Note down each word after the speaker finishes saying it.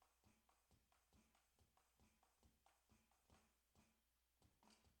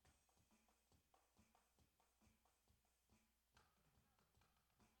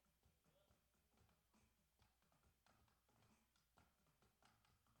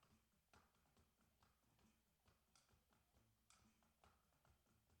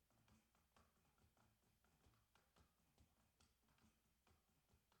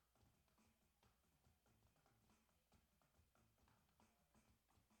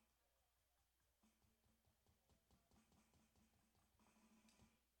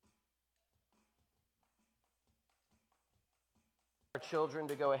Children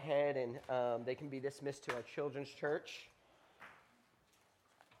to go ahead and they can be dismissed to our children's church.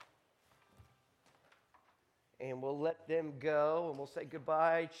 And we'll let them go and we'll say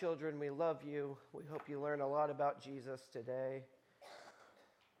goodbye, children. We love you. We hope you learn a lot about Jesus today.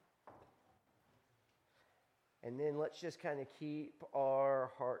 And then let's just kind of keep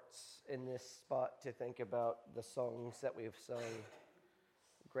our hearts in this spot to think about the songs that we've sung.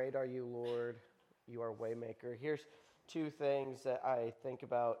 Great are you, Lord. You are Waymaker. Here's two things that I think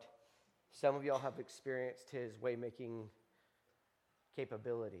about. Some of y'all have experienced his waymaking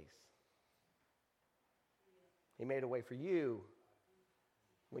capabilities. He made a way for you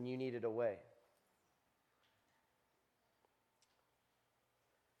when you needed a way.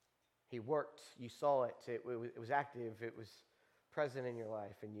 He worked. You saw it. It was active. It was present in your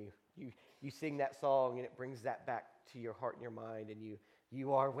life. And you sing that song, and it brings that back to your heart and your mind. And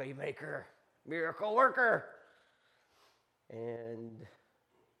you are Waymaker, miracle worker. And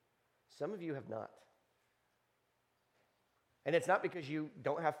some of you have not. And it's not because you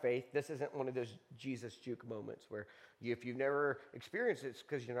don't have faith. This isn't one of those Jesus juke moments where if you've never experienced it, it's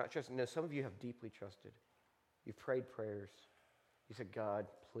because you're not trusting. No, some of you have deeply trusted. You've prayed prayers. You said, God,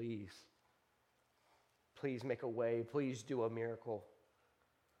 please make a way. Please do a miracle.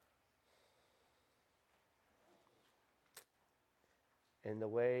 And the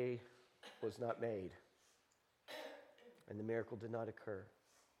way was not made. And the miracle did not occur.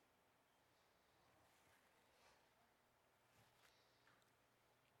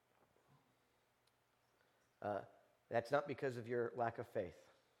 That's not because of your lack of faith.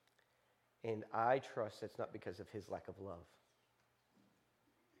 And I trust it's not because of his lack of love.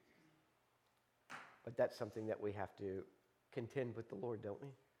 But that's something that we have to contend with the Lord, don't we?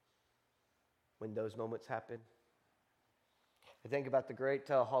 When those moments happen. I think about the great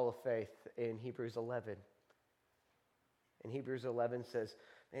Hall of Faith in Hebrews 11. And Hebrews 11 says,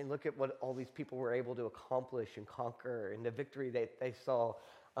 man, look at what all these people were able to accomplish and conquer and the victory that they saw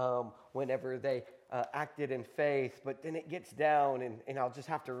whenever they acted in faith. But then it gets down, and I'll just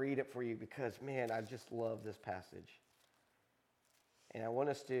have to read it for you because, man, I just love this passage. And I want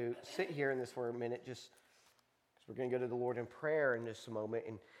us to sit here in this for a minute just because we're going to go to the Lord in prayer in just a moment.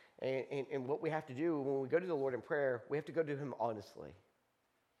 And what we have to do when we go to the Lord in prayer, we have to go to him honestly.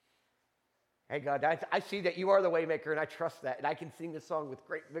 Hey, God, I see that you are the way maker, and I trust that. And I can sing this song with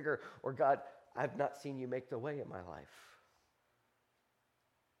great vigor. Or, God, I've not seen you make the way in my life.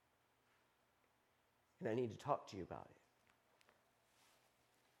 And I need to talk to you about it.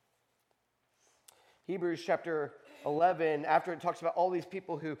 Hebrews chapter 11, after it talks about all these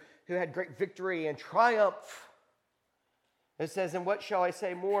people who had great victory and triumph, it says, and what shall I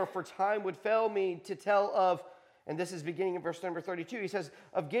say more? For time would fail me to tell of, and this is beginning in verse number 32. He says,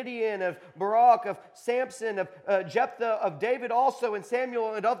 of Gideon, of Barak, of Samson, of Jephthah, of David also, and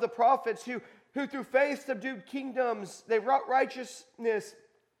Samuel, and of the prophets who through faith subdued kingdoms. They wrought righteousness.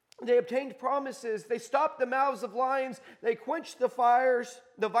 They obtained promises. They stopped the mouths of lions. They quenched the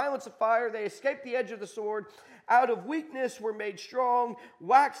violence of fire. They escaped the edge of the sword. Out of weakness were made strong,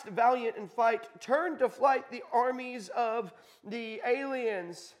 waxed valiant in fight, turned to flight the armies of the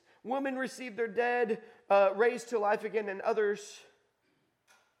aliens. Women received their dead, raised to life again, and others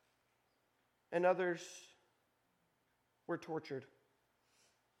were tortured,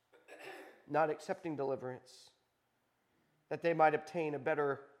 not accepting deliverance, that they might obtain a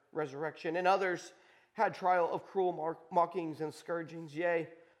better resurrection. And others had trial of cruel mockings and scourgings, yea,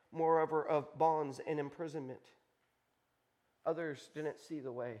 moreover of bonds and imprisonment. Others didn't see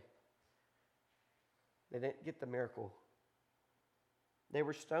the way. They didn't get the miracle. They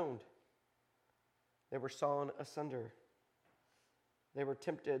were stoned. They were sawn asunder. They were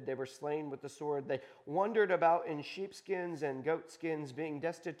tempted. They were slain with the sword. They wandered about in sheepskins and goatskins, being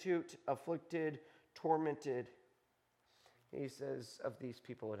destitute, afflicted, tormented. He says of these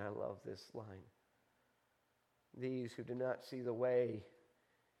people, and I love this line, these who did not see the way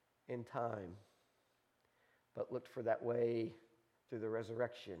in time, but looked for that way through the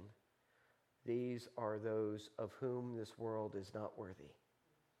resurrection, these are those of whom this world is not worthy.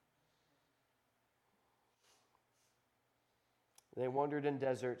 They wandered in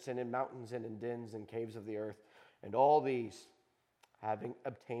deserts and in mountains and in dens and caves of the earth, and all these, having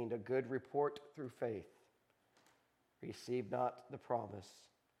obtained a good report through faith, received not the promise,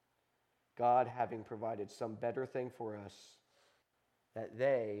 God having provided some better thing for us, that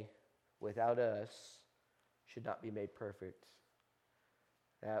they, without us, should not be made perfect.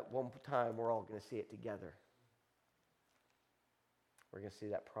 At one time, we're all going to see it together. We're going to see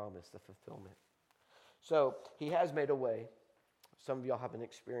that promise, the fulfillment. So, he has made a way. Some of y'all haven't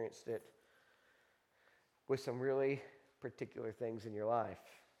experienced it with some really particular things in your life.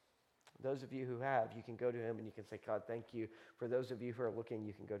 Those of you who have, you can go to him and you can say, God, thank you. For those of you who are looking,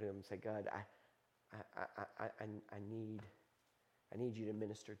 you can go to him and say, God, I need you to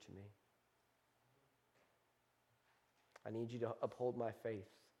minister to me. I need you to uphold my faith.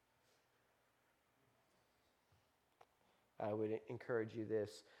 I would encourage you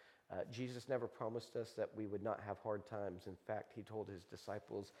this. Jesus never promised us that we would not have hard times. In fact, he told his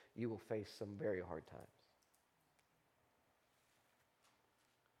disciples, you will face some very hard times.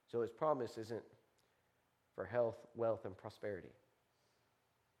 So his promise isn't for health, wealth, and prosperity.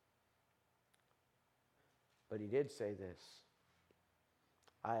 But he did say this,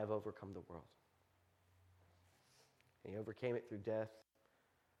 I have overcome the world. And he overcame it through death,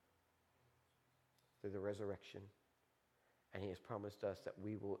 through the resurrection. And he has promised us that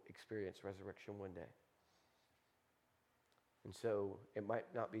we will experience resurrection one day. And so it might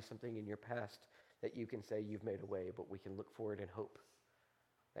not be something in your past that you can say you've made a way, but we can look forward and hope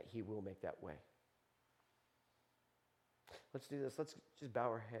that he will make that way. Let's do this. Let's just bow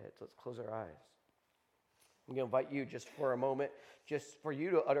our heads. Let's close our eyes. I'm going to invite you just for a moment, just for you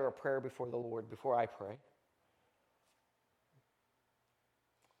to utter a prayer before the Lord, before I pray.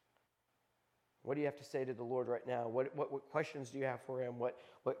 What do you have to say to the Lord right now? What questions do you have for him? What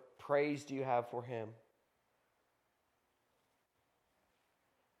praise do you have for him?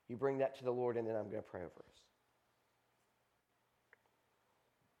 You bring that to the Lord, and then I'm going to pray over us.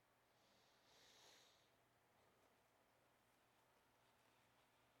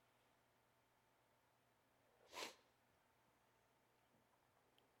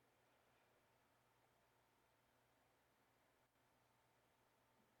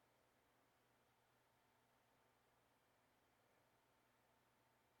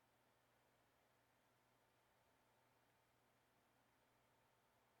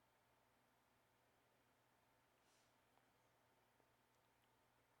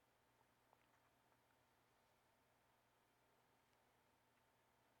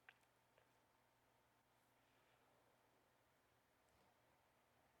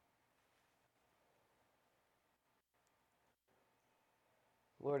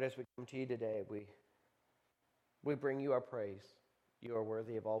 Lord, as we come to you today, we bring you our praise. You are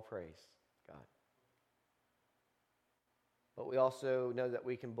worthy of all praise, God. But we also know that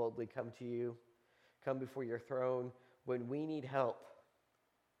we can boldly come to you, come before your throne when we need help.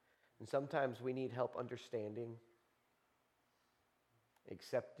 And sometimes we need help understanding,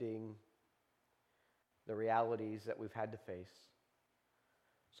 accepting the realities that we've had to face.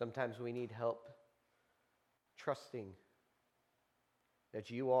 Sometimes we need help trusting that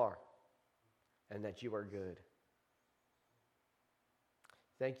you are and that you are good.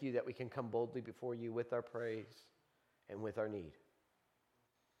 Thank you that we can come boldly before you with our praise and with our need.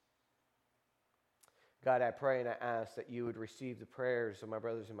 God, I pray and I ask that you would receive the prayers of my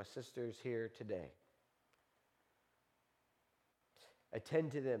brothers and my sisters here today.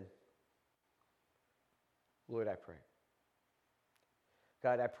 Attend to them. Lord, I pray.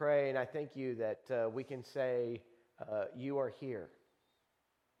 God, I pray and I thank you that we can say you are here,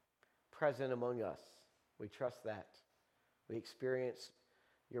 present among us. We trust that. We experience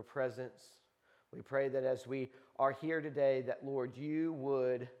your presence. We pray that as we are here today, that Lord, you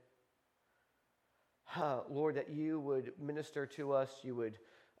would, that you would minister to us. You would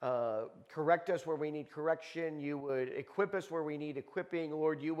correct us where we need correction. You would equip us where we need equipping.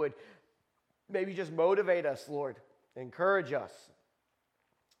 Lord, you would maybe just motivate us, Lord, encourage us.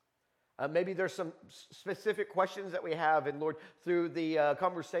 Maybe there's some specific questions that we have, and Lord, through the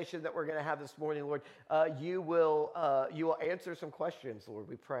conversation that we're going to have this morning, Lord, you will answer some questions, Lord,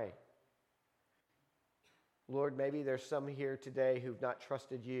 we pray. Lord, maybe there's some here today who've not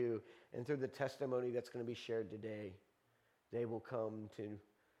trusted you, and through the testimony that's going to be shared today, they will come to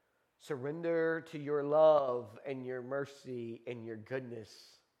surrender to your love and your mercy and your goodness.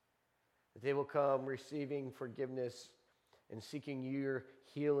 They will come receiving forgiveness and seeking your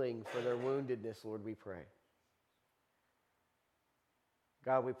healing for their woundedness, Lord, we pray.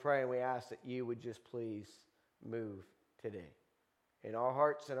 God, we pray and we ask that you would just please move today in our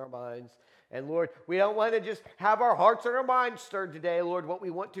hearts and our minds. And Lord, we don't want to just have our hearts and our minds stirred today. Lord, what we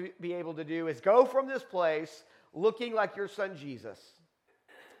want to be able to do is go from this place looking like your son Jesus,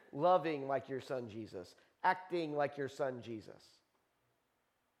 loving like your son Jesus, acting like your son Jesus,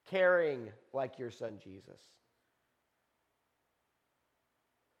 caring like your son Jesus,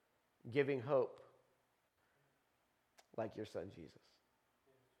 giving hope like your son Jesus.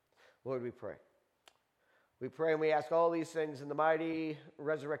 Lord, we pray. We pray and we ask all these things in the mighty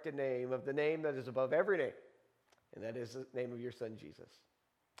resurrected name of the name that is above every name, and that is the name of your son Jesus.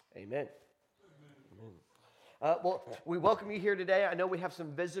 Amen. Amen. Well, we welcome you here today. I know we have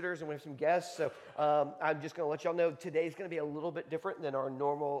some visitors and we have some guests, so I'm just going to let y'all know today's going to be a little bit different than our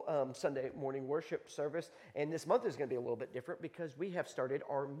normal Sunday morning worship service. And this month is going to be a little bit different because we have started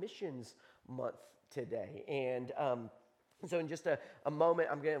our missions month today. And so in just a moment,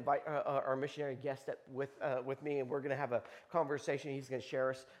 I'm going to invite our missionary guest up with me, and we're going to have a conversation. He's going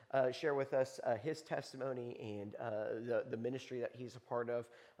to share with us his testimony and the ministry that he's a part of,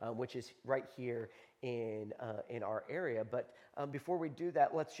 which is right here in our area. But before we do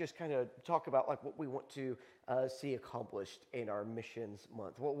that, let's just kind of talk about like what we want to see accomplished in our missions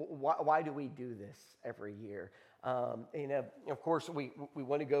month. Why do we do this every year? And of course, we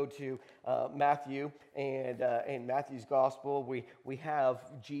want to go to Matthew and Matthew's gospel. We have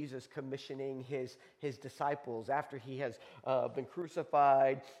Jesus commissioning his disciples after he has been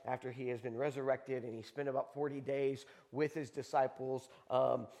crucified, after he has been resurrected, and he spent about 40 days with his disciples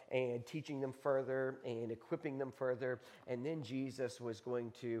and teaching them further and equipping them further. And then Jesus was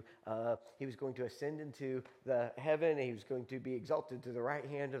going to ascend into the heaven. And he was going to be exalted to the right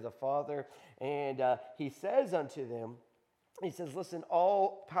hand of the Father. And he says unto them, he says, listen,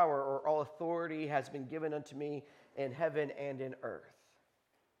 all power or all authority has been given unto me in heaven and in earth.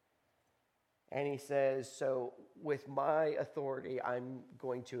 And he says, so with my authority, I'm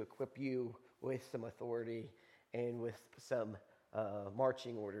going to equip you with some authority and with some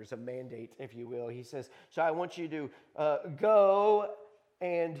marching orders, a mandate, if you will. He says, so I want you to go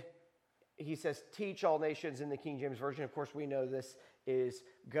and, he says, teach all nations in the King James Version. Of course, we know this is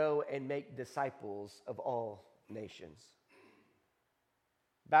go and make disciples of all nations,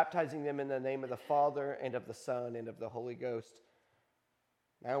 baptizing them in the name of the Father and of the Son and of the Holy Ghost.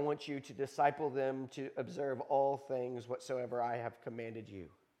 I want you to disciple them to observe all things whatsoever I have commanded you.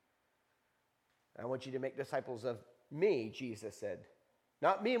 I want you to make disciples of me, Jesus said.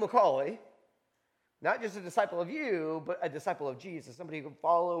 Not me, Macaulay. Not just a disciple of you, but a disciple of Jesus. Somebody who can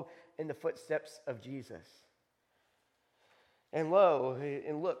follow in the footsteps of Jesus. And lo,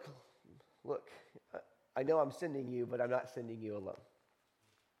 and look, I know I'm sending you, but I'm not sending you alone.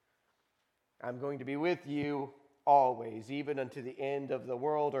 I'm going to be with you always, even unto the end of the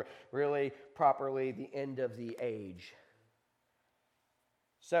world, or really, properly, the end of the age.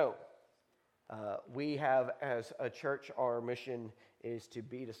 So, we have, as a church, our mission is to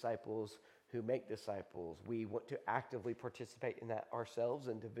be disciples who make disciples. We want to actively participate in that ourselves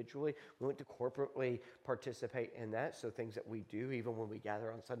individually. We want to corporately participate in that. So things that we do, even when we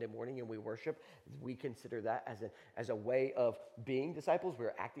gather on Sunday morning and we worship, we consider that as a way of being disciples.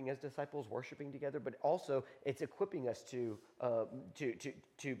 We're acting as disciples, worshiping together, but also it's equipping us to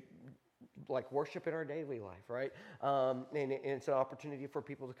like worship in our daily life, right? And it's an opportunity for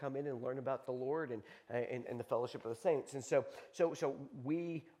people to come in and learn about the Lord and the fellowship of the saints. And so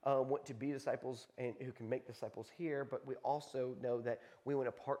we want to be disciples and who can make disciples here, but we also know that we want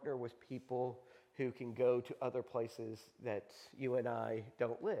to partner with people who can go to other places that you and I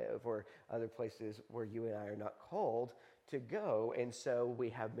don't live, or other places where you and I are not called to go. And so we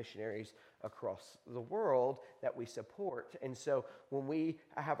have missionaries across the world that we support. And so when we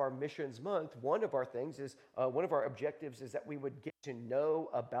have our missions month, one of our objectives is that we would get to know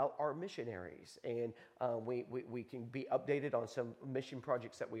about our missionaries. And we can be updated on some mission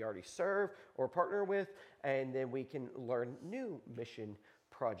projects that we already serve or partner with, and then we can learn new mission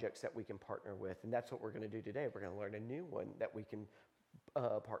projects that we can partner with. And that's what we're going to do today. We're going to learn a new one that we can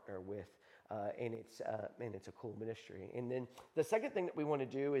partner with. And it's a cool ministry. And then the second thing that we want to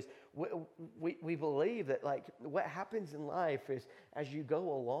do is we believe that like what happens in life is as you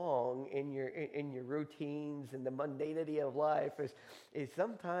go along in your routines and the mundanity of life is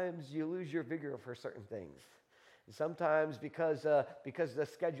sometimes you lose your vigor for certain things. Sometimes because the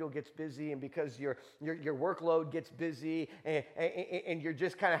schedule gets busy and because your workload gets busy and you're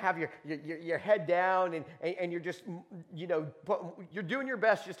just kind of have your head down and you're just, you're doing your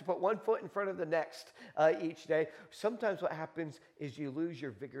best just to put one foot in front of the next each day. Sometimes what happens is you lose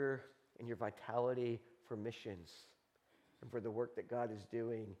your vigor and your vitality for missions and for the work that God is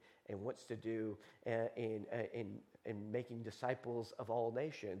doing and wants to do in making disciples of all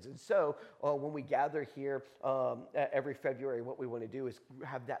nations. And so when we gather here every February, what we want to do is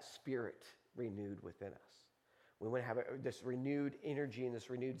have that spirit renewed within us. We want to have this renewed energy and this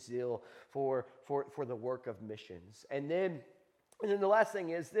renewed zeal for the work of missions. And then the last thing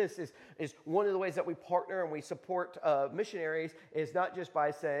is one of the ways that we partner and we support missionaries is not just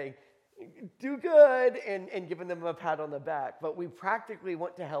by saying, do good and giving them a pat on the back, but we practically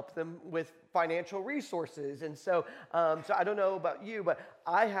want to help them with financial resources. And so I don't know about you, but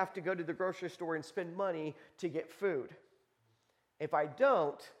I have to go to the grocery store and spend money to get food. If I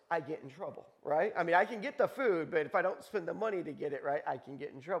don't, I get in trouble, right? I mean, I can get the food, but if I don't spend the money to get it, right, I can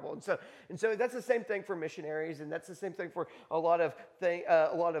get in trouble. And so that's the same thing for missionaries, and that's the same thing for a lot of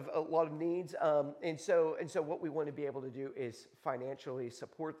needs. And so what we want to be able to do is financially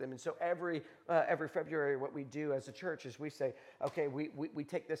support them. And so every February, what we do as a church is we say, okay, we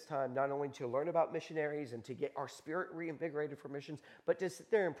take this time not only to learn about missionaries and to get our spirit reinvigorated for missions, but to sit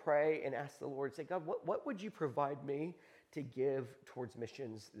there and pray and ask the Lord, say, God, what would you provide me to give towards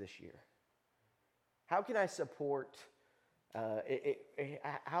missions this year? How can I support,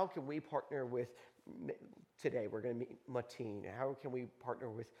 how can we partner with, today we're going to meet Mateen. How can we partner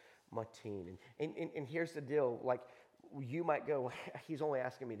with Mateen? And here's the deal, like, you might go, he's only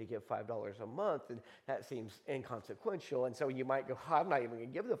asking me to give $5 a month, and that seems inconsequential. And so you might go, I'm not even going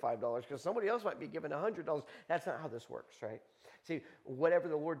to give the $5 because somebody else might be giving $100. That's not how this works, right? See, whatever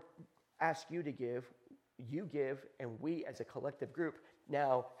the Lord asks you to give, you give, and we as a collective group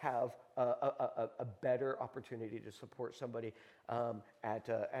now have a better opportunity to support somebody at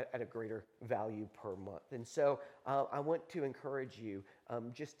a greater value per month. And so I want to encourage you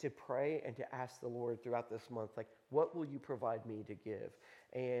just to pray and to ask the Lord throughout this month, like, what will you provide me to give?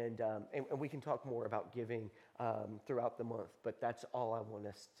 And we can talk more about giving throughout the month, but that's all I want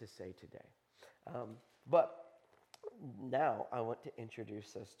us to say today. But now I want to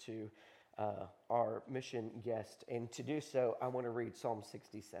introduce us to our mission guest. And to do so, I want to read Psalm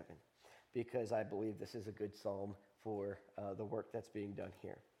 67 because I believe this is a good psalm for the work that's being done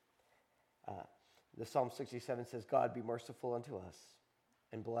here. The Psalm 67 says, God, be merciful unto us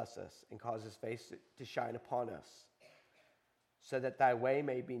and bless us and cause his face to shine upon us so that thy way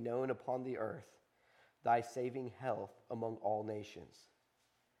may be known upon the earth, thy saving health among all nations.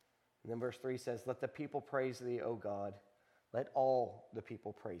 And then verse 3 says, let the people praise thee, O God. Let all the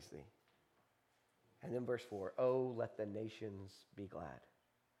people praise thee. And then verse 4, oh, let the nations be glad.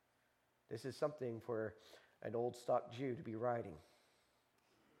 This is something for an old stock Jew to be writing.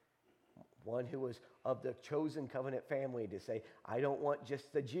 One who was of the chosen covenant family to say, I don't want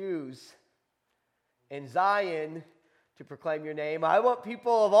just the Jews in Zion to proclaim your name. I want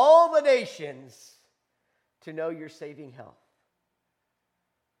people of all the nations to know your saving health.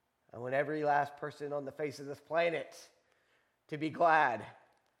 I want every last person on the face of this planet to be glad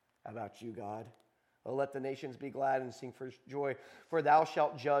about you, God. Oh, let the nations be glad and sing for joy, for thou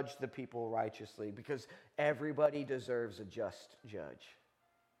shalt judge the people righteously, because everybody deserves a just judge.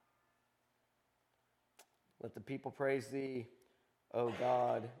 Let the people praise thee, O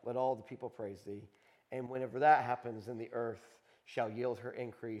God. Let all the people praise thee. And whenever that happens, then the earth shall yield her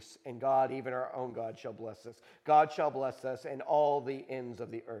increase, and God, even our own God, shall bless us. God shall bless us, and all the ends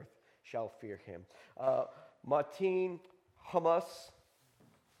of the earth shall fear him. Mateen Hamas.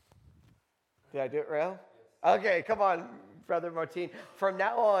 Did I do it real? Yes. Okay, come on, Brother Mateen. From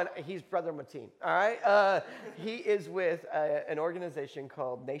now on, he's Brother Mateen, all right? He is with an organization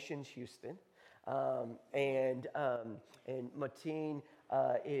called Nations Houston. And Mateen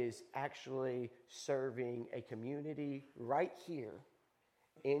is actually serving a community right here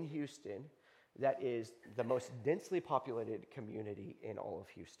in Houston that is the most densely populated community in all of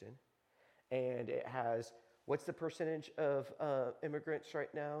Houston. And it has, what's the percentage of immigrants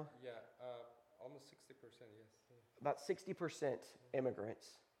right now? Yeah, almost 60%, yes. About 60%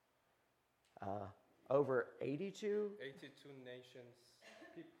 immigrants. Over 82? 82 nations,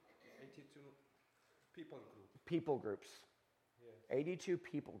 82 people groups. People groups. Yeah. 82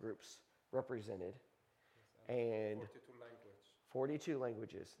 people groups represented. Yes, and 42 languages. 42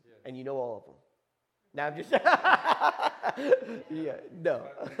 languages. Yes. And you know all of them. Now I'm just... yeah, no.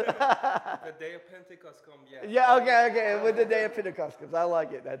 The day of Pentecost come, yeah. Yeah, okay. With the day of Pentecost comes. I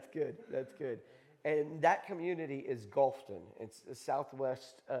like it. That's good. And that community is Gulfton. It's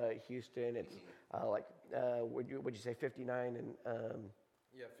southwest Houston. It's would you say 59 and...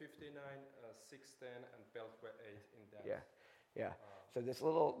 Yeah, 59, 610, and Beltway 8 in that. Yeah. So this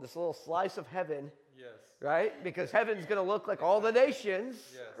little slice of heaven, yes, right? Because heaven's going to look like all the nations,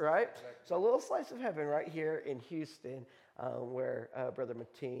 yes, right? Exactly. So a little slice of heaven right here in Houston, where Brother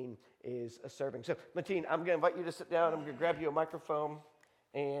Mateen is serving. So Mateen, I'm going to invite you to sit down. I'm going to grab you a microphone,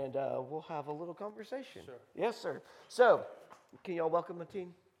 and we'll have a little conversation. Sure. Yes, sir. So can y'all welcome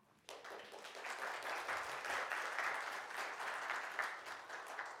Mateen?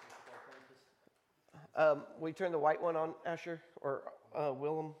 Will you turn the white one on, Asher, or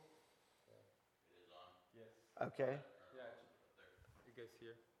Willem? It is on. Yes. Okay. Yeah, you guys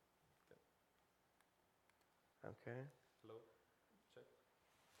here? Okay. Hello? Check.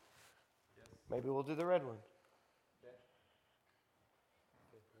 Yes. Maybe we'll do the red one. Yeah.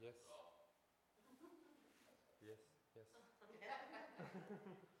 Okay. Yes. Yes. Yes.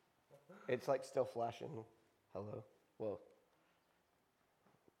 It's like still flashing. Hello. Whoa.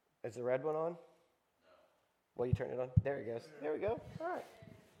 Is the red one on? No. Well, you turn it on. There it goes. There we go. All right.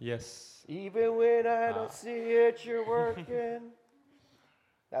 Yes. Even when I don't see it, you're working.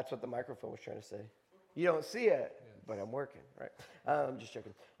 That's what the microphone was trying to say. You don't see it, but I'm working, right? I'm just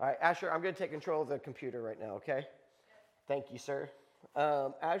joking. All right, Asher, I'm going to take control of the computer right now, okay? Thank you, sir.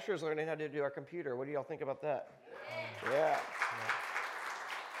 Asher's learning how to do our computer. What do y'all think about that? Yeah.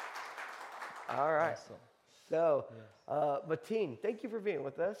 All right. Awesome. So, Mateen, thank you for being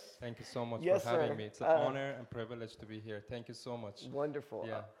with us. Thank you so much Yes, for having sir. me. It's an honor and privilege to be here. Thank you so much. Wonderful.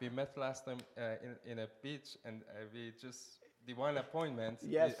 Yeah, we met last time in a beach, and we just divine appointment.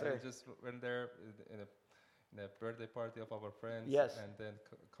 Yes, I sir. just went there in a birthday party of our friends. Yes. And then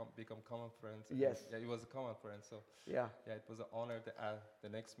become common friends. Yes. Yeah, it was a common friend. So Yeah. yeah, it was an honor to the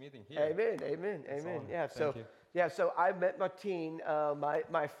next meeting here. Amen, amen, It's amen. on. Yeah, Thank you. so I met Mateen.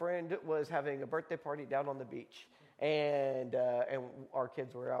 My friend was having a birthday party down on the beach, and our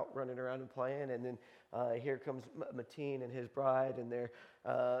kids were out running around and playing, and then here comes Mateen and his bride and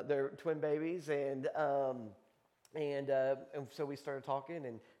their twin babies, and so we started talking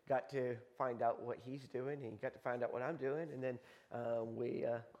and got to find out what he's doing, and he got to find out what I'm doing, and then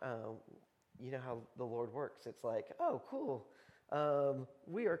you know how the Lord works. It's like, oh, cool.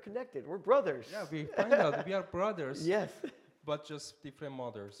 We are connected. We're brothers. Yeah, we find out we are brothers. Yes. But just different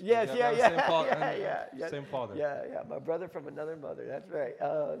mothers. Yes, We yeah, have yeah, same fa- yeah, and yeah. Same father. Yeah. My brother from another mother. That's right.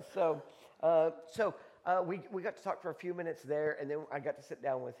 We got to talk for a few minutes there, and then I got to sit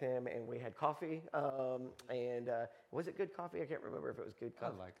down with him, and we had coffee. Was it good coffee? I can't remember if it was good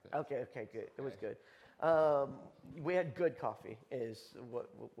coffee. I liked it. Okay, good. It was good. We had good coffee, is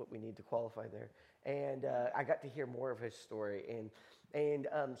what we need to qualify there. And I got to hear more of his story.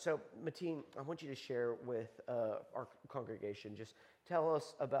 So, Mateen, I want you to share with our congregation, just tell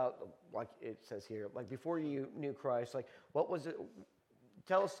us about, like it says here, like before you knew Christ, like what was it?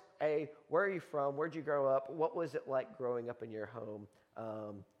 Tell us, where are you from? Where'd you grow up? What was it like growing up in your home?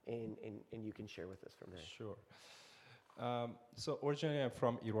 And you can share with us from there. Sure. So originally I'm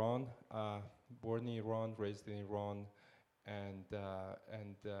from Iran, born in Iran, raised in Iran, and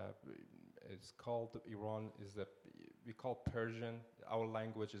it's called Iran we call Persian. Our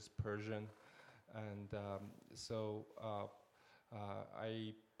language is Persian, and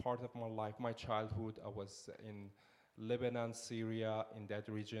I part of my life, my childhood, I was in Lebanon, Syria, in that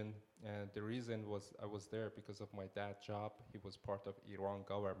region, and the reason was I was there because of my dad's job. He was part of Iran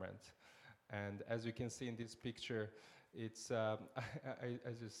government, and as you can see in this picture, it's I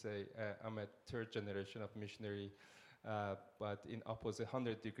just say I'm a third generation of missionary, but in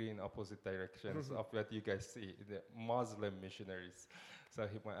 100 degree in opposite directions of what you guys see, the Muslim missionaries. So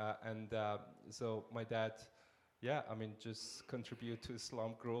so my dad. Yeah, I mean, just contribute to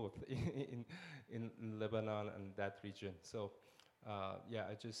Islam growth in Lebanon and that region. So,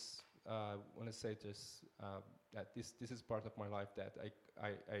 I just want to say just that this is part of my life that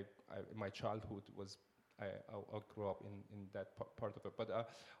I my childhood was I grew up in that part of it. But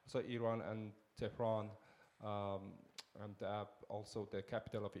also Iran and Tehran, and also the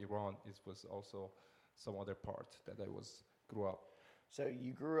capital of Iran was also some other part that I grew up. So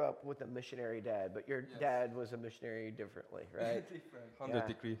you grew up with a missionary dad, but your dad was a missionary differently, right? Different, 100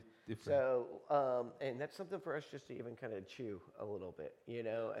 degree different. So, and that's something for us just to even kind of chew a little bit,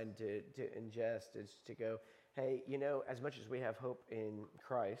 and to ingest is to go, hey, as much as we have hope in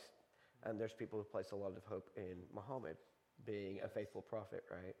Christ, and there's people who place a lot of hope in Muhammad being a faithful prophet,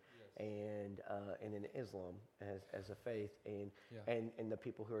 right? Yes. And in Islam as a faith, and the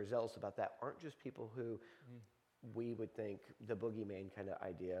people who are zealous about that aren't just people who we would think the boogeyman kind of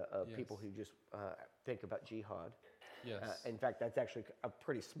idea of people who just think about jihad. Yes. In fact, that's actually a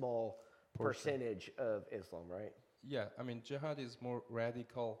pretty small percentage of Islam, right? Yeah, I mean, jihad is more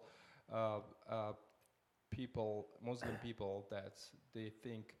radical people, Muslim people, that they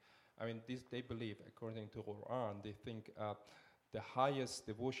think, they believe, according to Quran, they think the highest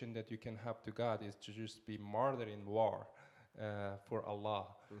devotion that you can have to God is to just be martyred in war for Allah.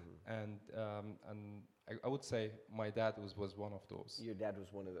 And I would say my dad was one of those. Your dad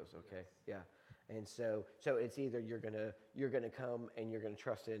was one of those, okay, yeah. And so it's either you're gonna come and you're gonna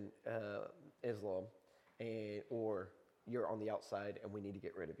trust in Islam, or you're on the outside and we need to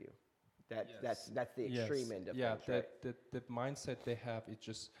get rid of you. That's the extreme end of things, right? The mindset they have is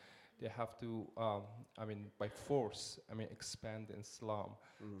just they have to by force expand Islam.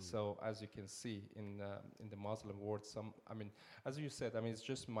 So as you can see in the Muslim world, as you said, it's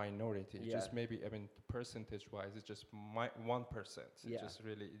just minority. Yeah. Just maybe percentage wise, it's just 1%. It's just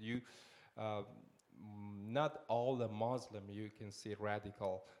really not all the Muslim you can see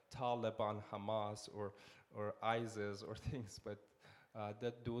radical, Taliban, Hamas, or ISIS or things, but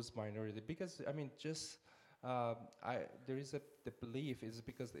that those minority, because I mean, just there is the belief is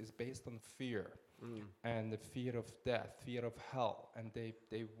because it's based on fear, and the fear of death, fear of hell, and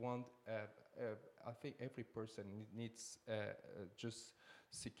they want. I think every person needs just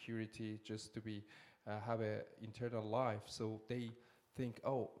security, just to be have a internal life. So they think,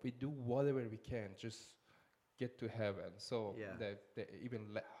 oh, we do whatever we can, just get to heaven. So Yeah. they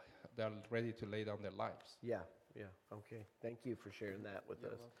even they're ready to lay down their lives. Yeah, yeah. Okay. Thank you for sharing that with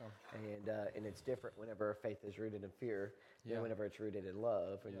You're us. welcome. And it's different whenever our faith is rooted in fear Yeah. than whenever it's rooted in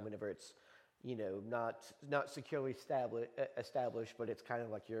love, and Yeah. whenever it's not securely established, but it's kind of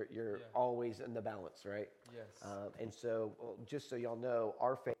like you're Yeah. always in the balance, right? Yes. And so, just so y'all know,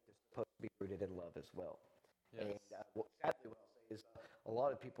 our faith is supposed to be rooted in love as well. Yes. And sadly, what I'll say is a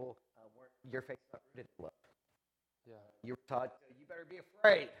lot of people weren't. Your faith's not rooted in love. Yeah. You were taught you better be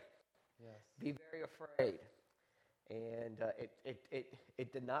afraid. Yes. Be very afraid. And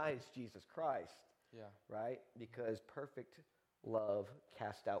it denies Jesus Christ, Yeah. right? Because perfect love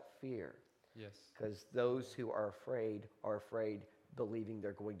casts out fear. Yes. Because those who are afraid believing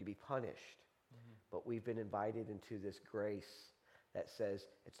they're going to be punished. But we've been invited into this grace that says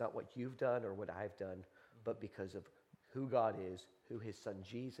it's not what you've done or what I've done, but because of who God is, who his son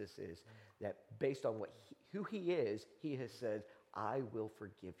Jesus is, that based on who he is, he has said, I will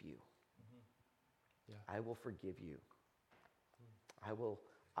forgive you. Yeah. I will forgive you. I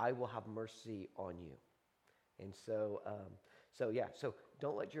will have mercy on you. And so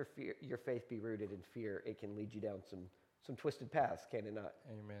don't let your faith be rooted in fear. It can lead you down some twisted paths, can it not?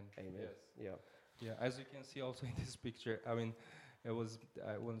 Amen. Amen. Yes. Yeah. Yeah, as you can see also in this picture, I mean, I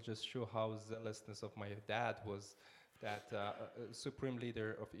want to just show how zealousness of my dad was, that supreme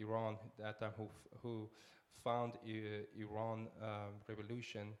leader of Iran, that time who found Iran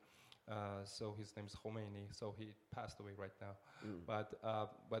revolution. So his name is Khomeini. So he passed away right now.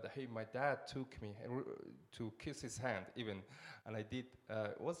 But hey, my dad took me to kiss his hand even, and I did.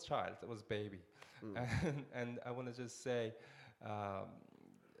 Was child, I was baby, and I want to just say,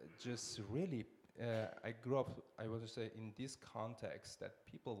 just really. I grew up, I want to say, in this context that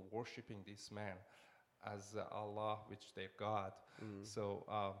people worshiping this man as Allah, which their God. So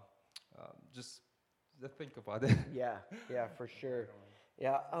just think about it. Yeah, for sure.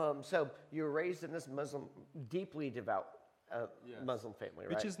 Yeah. So you were raised in this deeply devout Muslim family, right?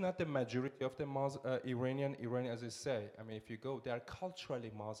 Which is not the majority of the Iranian, as I say. I mean, if you go, they are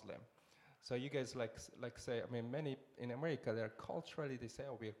culturally Muslim. So you guys like say, I mean, many in America, they're culturally, they say,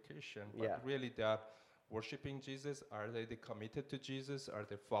 oh, we're Christian, but really they are worshiping Jesus. Are they committed to Jesus? Are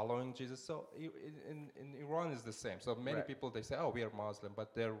they following Jesus? So in Iran is the same. So many people, they say, oh, we are Muslim,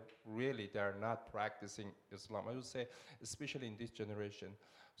 but they're not practicing Islam. I would say, especially in this generation,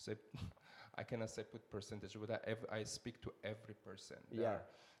 so I cannot say put percentage, but I speak to every person.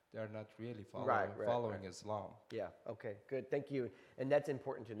 They're not really following Islam. Yeah. Okay. Good. Thank you. And that's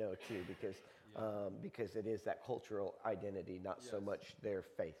important to know too, because it is that cultural identity, not so much their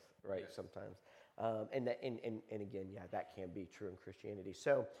faith, right? Yes. Sometimes, and again, that can be true in Christianity.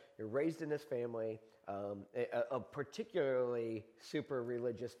 So you're raised in this family, a particularly super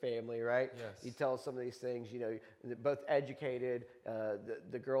religious family, right? Yes. You tell us some of these things. Both educated.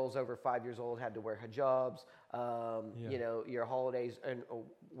 The girls over 5 years old had to wear hijabs. Your holidays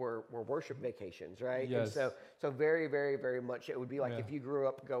were worship vacations, right? Yes. And so very, very, very much it would be like if you grew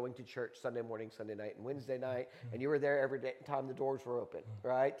up going to church Sunday morning, Sunday night, and Wednesday night, and you were there every time the doors were open,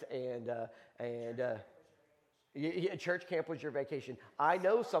 right? Church camp was your vacation. I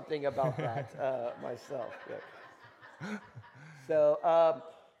know something about that myself. Yeah.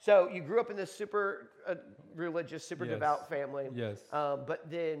 So you grew up in this super religious, super devout family. Yes. But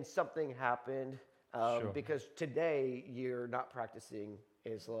then something happened because today you're not practicing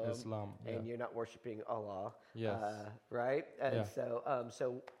Islam, and you're not worshiping Allah. Yes. Right? And Yeah.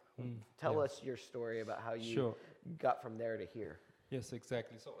 so tell us your story about how you got from there to here. Yes,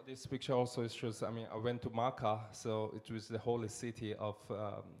 exactly. So this picture also shows, I mean, I went to Makkah, so it was the holy city of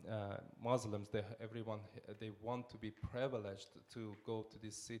Muslims. They want to be privileged to go to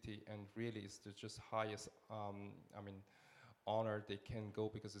this city, and really it's the just highest, honor they can go,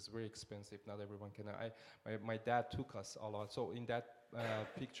 because it's very expensive. Not everyone can. My dad took us a lot. So in that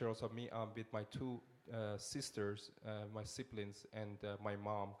picture also me with my two sisters, my siblings, and my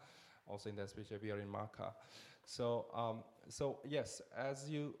mom, also in that picture, we are in Makkah. So yes, as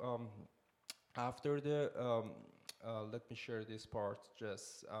you after the let me share this part.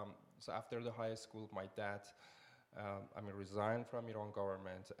 Just so after the high school, my dad resigned from Iran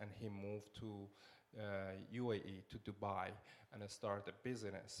government, and he moved to UAE, to Dubai, and started a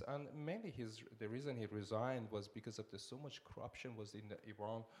business. And mainly the reason he resigned was because of the so much corruption was in the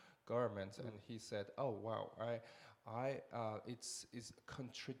Iran government. And he said, "Oh wow, it's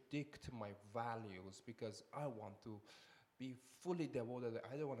contradict my values, because I want to be fully devoted.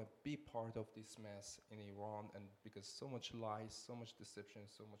 I don't want to be part of this mess in Iran, and because so much lies, so much deception,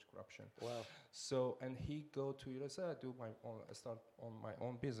 so much corruption." Wow. So, and he go to USA, I start on my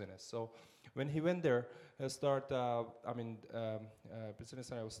own business. So when he went there, I start,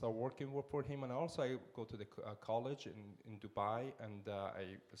 business, and I start working for him. And also I go to the college in Dubai, and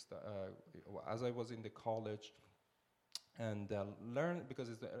as I was in the college, and learn, because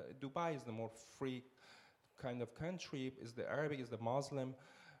Dubai is the more free kind of country, is the Arabic, is the Muslim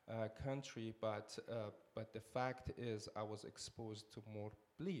country, but the fact is I was exposed to more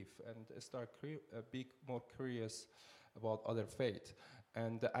belief, and start be more curious about other faith.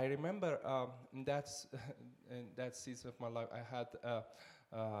 And I remember in that season of my life, I had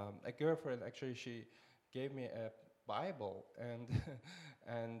a girlfriend. Actually, she gave me a Bible, and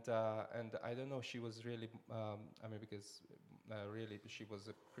and I don't know, she was really because really she was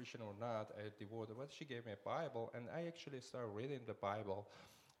a Christian or not, I devoted, but she gave me a Bible, and I actually started reading the Bible,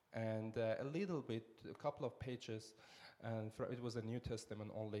 and a little bit, a couple of pages, and it was a New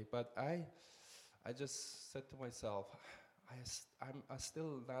Testament only. But I just said to myself, I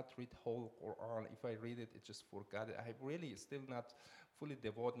still not read whole Quran. If I read it, it just forgot it. I really still not fully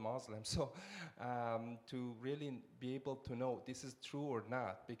devout Muslim. So to really be able to know this is true or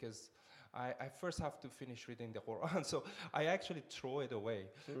not, because I first have to finish reading the Quran. So I actually throw it away.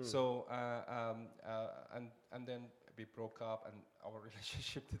 So and then we broke up, and our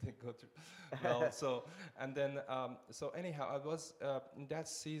relationship didn't go too well. So and then so anyhow, I was in that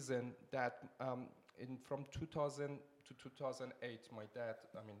season that from 2000 to 2008, my dad,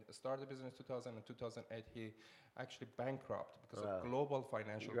 started the business in 2000, and 2008 he actually bankrupt because of global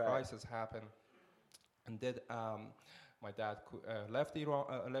financial crisis happened, and then my dad left Iran,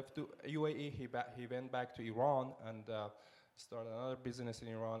 left to UAE. He went back to Iran and started another business in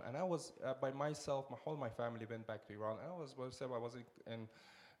Iran. And I was by myself. My family went back to Iran. And I was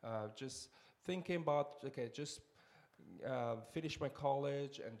just thinking about, okay, just finish my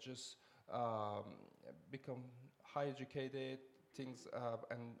college and just become high educated, things,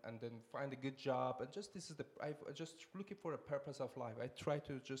 and then find a good job, and just I just looking for a purpose of life. I try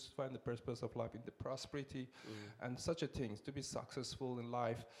to just find the purpose of life in the prosperity and such a things, to be successful in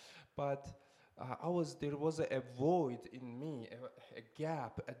life. But there was a void in me, a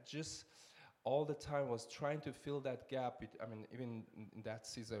gap. I just all the time was trying to fill that gap. Even in that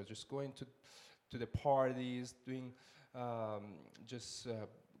season, I was just going to the parties, doing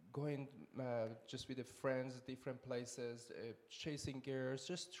going just with the friends, different places, chasing girls,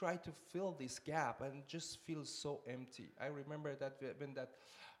 just try to fill this gap, and just feel so empty. I remember that when that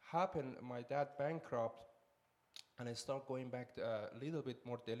happened, my dad bankrupt, and I start going back a little bit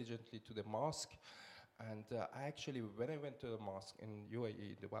more diligently to the mosque. And I actually, when I went to the mosque in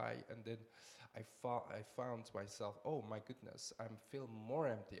UAE, Dubai, and then I found myself, oh my goodness, I feel more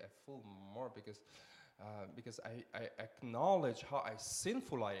empty. I feel more because I acknowledge how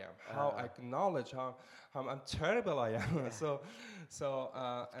sinful I am, how I acknowledge how I'm terrible I am. so it's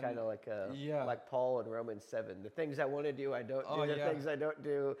kind of like Paul in Romans 7. The things I want to do, I don't do. The things I don't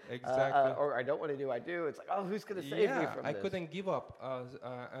do, exactly, or I don't want to do, I do. It's like, oh, who's going to save me from this? I couldn't give up,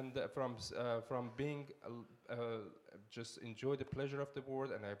 and from being just enjoy the pleasure of the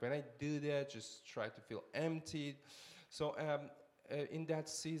world, and when I do that, just try to feel empty. So in that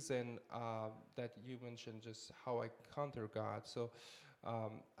season that you mentioned, just how I encounter God. So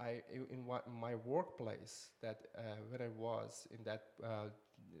in my workplace, that when I was in that,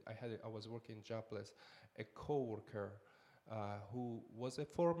 I was working jobless. A coworker who was a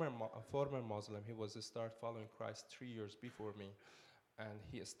former Muslim. He was start following Christ 3 years before me, and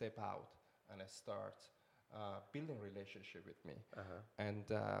he stepped out and I start building relationship with me, and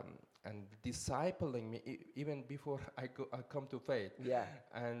discipling me even before I come to faith. Yeah.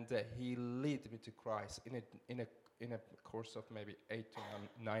 And he led me to Christ in a course of maybe 8 to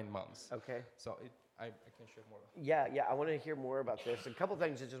 9 months. Okay. So I can share more. Yeah. I want to hear more about this. A couple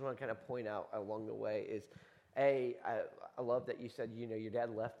things I just want to kind of point out along the way is, I love that you said, your dad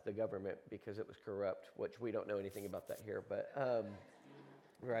left the government because it was corrupt, which we don't know anything about that here, but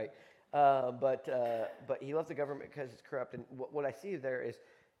right. But he left the government because it's corrupt. And what I see there is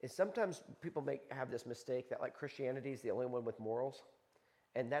sometimes people have this mistake that like Christianity is the only one with morals.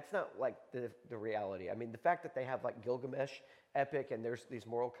 And that's not like the reality. I mean, the fact that they have like Gilgamesh epic and there's these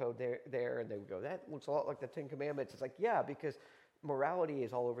moral code there, and they would go, that looks a lot like the Ten Commandments. It's like, yeah, because morality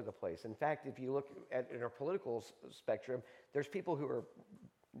is all over the place. In fact, if you look at in our political spectrum, there's people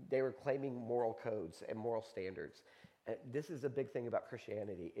they were claiming moral codes and moral standards. This is a big thing about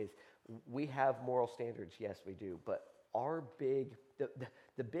Christianity is we have moral standards, yes, we do, but our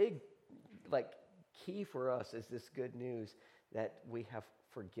the big like key for us is this good news that we have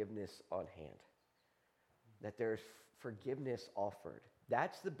forgiveness on hand, that there's forgiveness offered.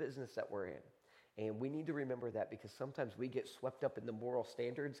 That's the business that we're in. And we need to remember that because sometimes we get swept up in the moral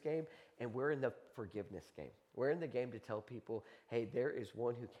standards game and we're in the forgiveness game. We're in the game to tell people, hey, there is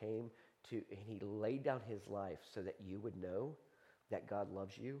one who came and he laid down his life so that you would know that God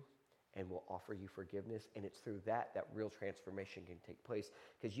loves you and will offer you forgiveness. And it's through that real transformation can take place.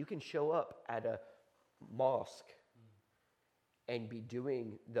 Because you can show up at a mosque and be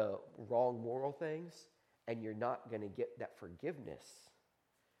doing the wrong moral things, and you're not going to get that forgiveness.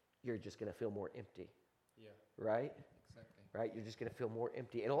 You're just going to feel more empty. Yeah. Right? Exactly. Right? You're just going to feel more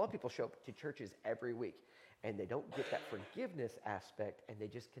empty. And a lot of people show up to churches every week, and they don't get that forgiveness aspect, and they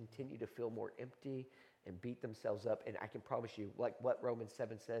just continue to feel more empty and beat themselves up. And I can promise you, like what Romans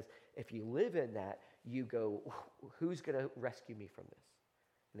 7 says, if you live in that, you go, who's going to rescue me from this?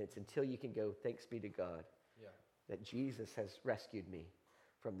 And it's until you can go, thanks be to God. Yeah. That Jesus has rescued me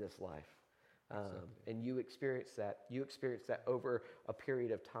from this life. Exactly. And you experience that. You experience that over a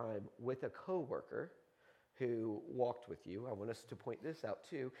period of time with a coworker who walked with you. I want us to point this out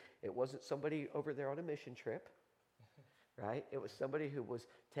too. It wasn't somebody over there on a mission trip, right? It was somebody who was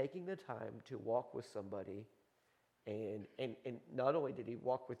taking the time to walk with somebody. And not only did he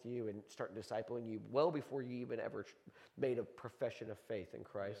walk with you and start discipling you well before you even ever made a profession of faith in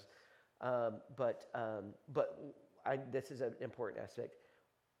Christ, yes. This is an important aspect.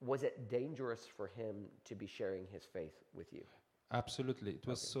 Was it dangerous for him to be sharing his faith with you? Absolutely. It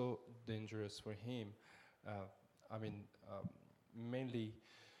was so dangerous for him. Mainly,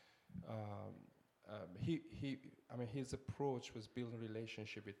 his approach was build a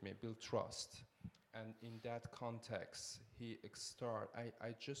relationship with me, build trust. And in that context,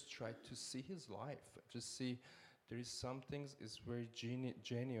 I just tried to see his life, just see there is some things is very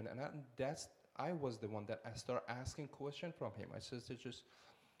genuine. And I was the one that I started asking questions from him. I said,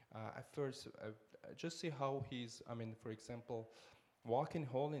 at first, just see how he's, for example, walking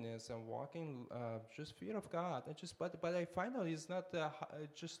holiness and walking just fear of God. But I find out he's not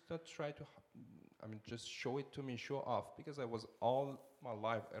just not try to, just show it to me, show off, because I was all my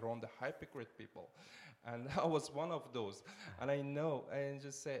life around the hypocrite people, and I was one of those. And I know, and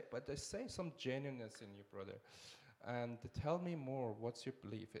just say, but I say some genuineness in you, brother. And tell me more. What's your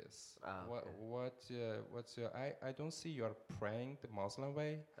belief is? What's your? I don't see you are praying the Muslim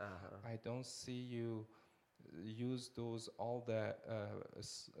way. I don't see you use those all the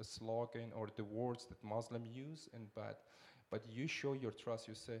slogan or the words that Muslim use. But you show your trust.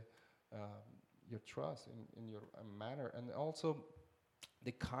 You say your trust in your manner, and also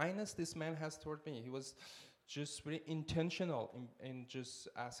the kindness this man has toward me. He was just very intentional in just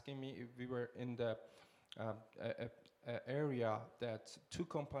asking me if we were in the area that two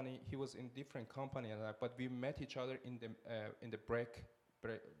company. He was in different company, but we met each other in the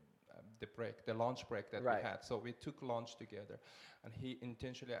lunch break that we had. So we took lunch together, and he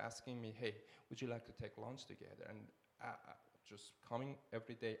intentionally asking me, "Hey, would you like to take lunch together?" And just coming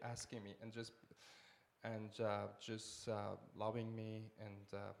every day asking me, and just loving me,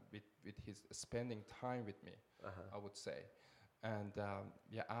 and with his spending time with me, I would say. And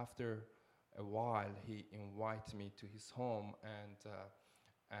after a while, he invited me to his home,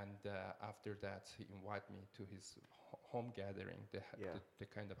 and after that, he invited me to his home gathering, the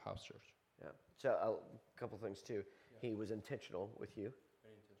kind of house church. Yeah. So a couple things too. Yeah. He was intentional with you.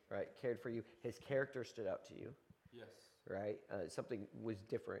 Very intentional. Right. Cared for you. His character stood out to you. Yes. Right. Something was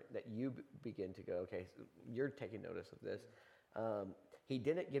different that you begin to go, okay, so you're taking notice of this. Yeah. He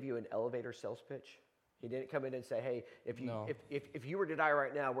didn't give you an elevator sales pitch. He didn't come in and say, "Hey, if you were to die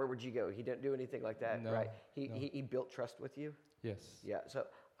right now, where would you go?" He didn't do anything like that, right? He built trust with you. Yes. Yeah. So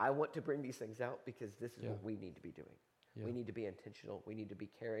I want to bring these things out because this is what we need to be doing. Yeah. We need to be intentional. We need to be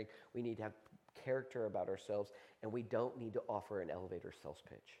caring. We need to have character about ourselves, and we don't need to offer an elevator sales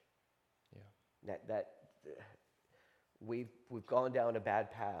pitch. Yeah. That we've gone down a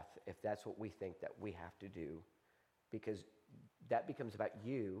bad path if that's what we think that we have to do, because that becomes about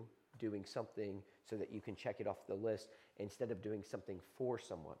you doing something so that you can check it off the list instead of doing something for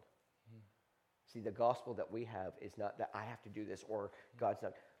someone. See, the gospel that we have is not that I have to do this or God's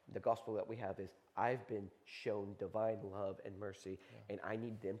not. The gospel that we have is I've been shown divine love and mercy, and I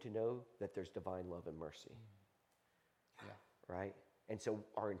need them to know that there's divine love and mercy. Yeah. Right? And so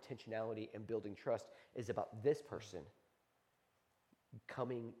our intentionality in building trust is about this person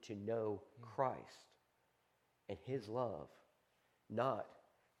coming to know Christ and his love, not,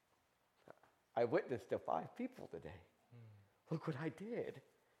 I witnessed to 5 people today. Look what I did.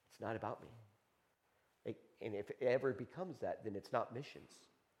 It's not about me. And if it ever becomes that, then it's not missions.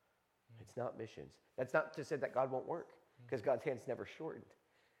 It's not missions. That's not to say that God won't work, because God's hand's never shortened.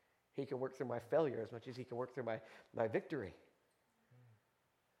 He can work through my failure as much as he can work through my victory.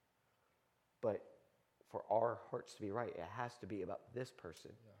 But for our hearts to be right, it has to be about this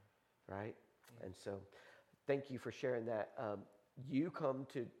person, right? And so thank you for sharing that. You come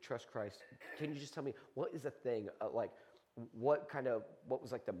to trust Christ. Can you just tell me, what is a thing, what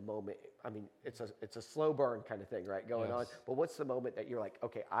was like the moment? I mean, it's a slow burn kind of thing, right, going on. But what's the moment that you're like,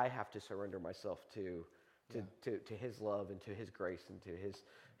 okay, I have to surrender myself to his love and to his grace and to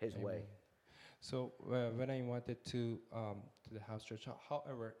his way? So when I wanted to the house church,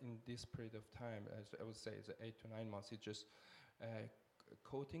 however, in this period of time, as I would say, it's 8 to 9 months, it's just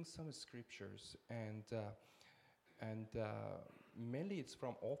quoting some scriptures and mainly it's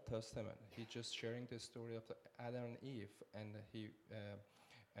from Old Testament. He just sharing the story of Adam and Eve, and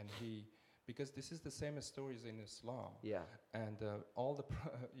he because this is the same stories in Islam. Yeah. And all the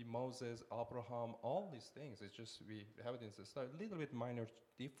Moses, Abraham, all these things. It's just we have it in the start, a little bit minor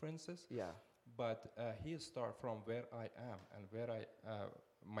differences. Yeah. But he start from where I am and where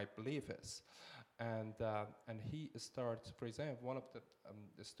my belief is, and he starts. For example, one of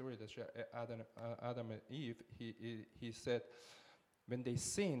the story that Adam and Eve. He said, when they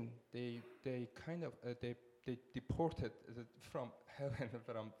sinned, they kind of they deported from heaven,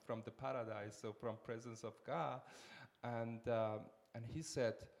 from the paradise, so from presence of God, and he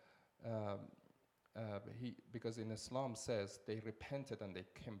said, because in Islam says they repented and they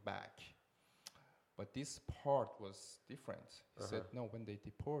came back. But this part was different. He said, no, when they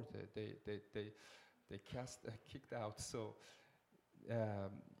deported, they kicked out. So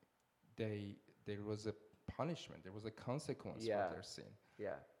there was a punishment. There was a consequence for their sin.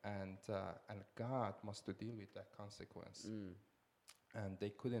 Yeah. And God must to deal with that consequence. And they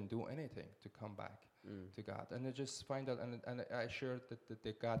couldn't do anything to come back to God. And I just find out, and I shared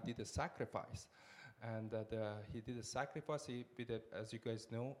that God did a sacrifice, and that he did a sacrifice. As you guys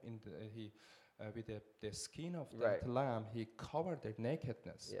know, with the skin of that lamb, he covered their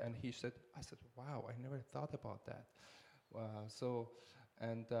nakedness. And I said, wow, I never thought about that.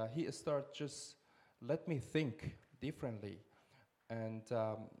 He started just let me think differently. And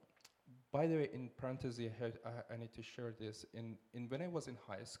by the way, in parentheses, I need to share this. When I was in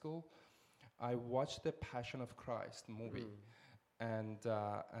high school, I watched the Passion of Christ movie, and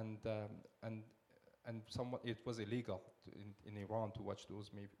it was illegal in Iran to watch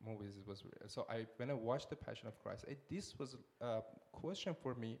those movies. When I watched the Passion of Christ, this was a question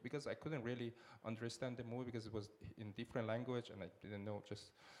for me, because I couldn't really understand the movie because it was in different language and I didn't know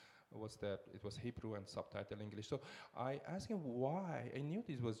it was Hebrew and subtitle English. So I asked him why. I knew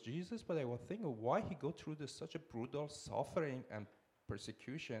this was Jesus, but I was thinking why he go through such a brutal suffering and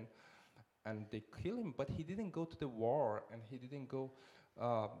persecution, and they kill him, but he didn't go to the war, and he didn't go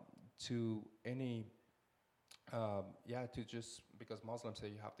to any, to just, because Muslims say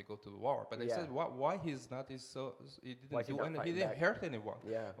you have to go to the war. But I said, why he didn't hurt anyone.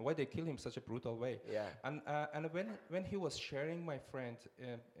 Yeah. Why they kill him such a brutal way. Yeah. And when he was sharing, my friend,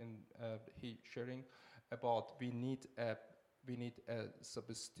 he sharing about we need a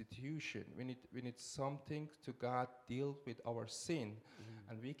substitution. We need something to God deal with our sin,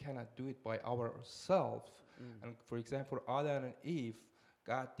 and we cannot do it by ourselves. And for example, Adam and Eve,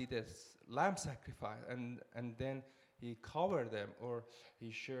 God did a lamb sacrifice, and then he covered them, or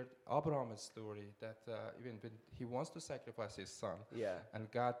he shared Abraham's story that even when he wants to sacrifice his son, and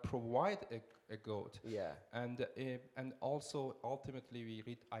God provide a goat, and also ultimately we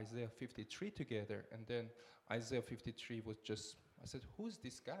read Isaiah 53 together, and then Isaiah 53 was just, I said, who's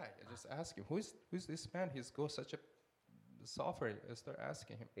this guy? I just asked him, who's this man? He's go such a suffering. I start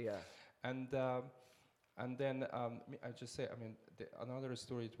asking him, and then I just say, another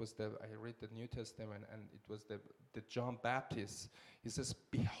story. It was I read the New Testament, and it was the John Baptist. He says,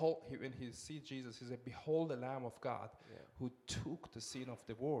 "Behold," when he sees Jesus, he said, "Behold the Lamb of God, who took the sin of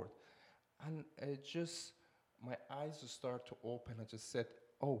the world." And my eyes just start to open. I just said,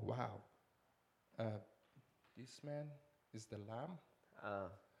 "Oh wow, this man is the Lamb."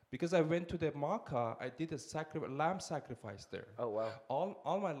 Because I went to the Makkah, I did a lamb sacrifice there. Oh, wow.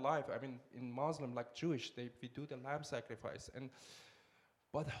 All my life, in Muslim, like Jewish, we do the lamb sacrifice. And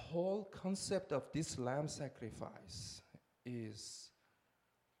But the whole concept of this lamb sacrifice is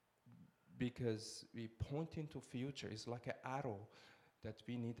because we point into future. It's like an arrow that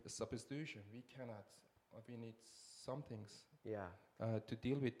we need a substitution. We cannot, we need somethings Yeah. to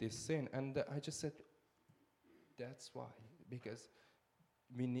deal with this sin. And I just said, that's why. Because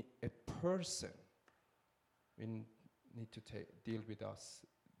we need a person. We need to deal with us,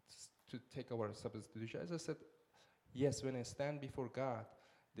 to take our substitution. As I said, yes, when I stand before God,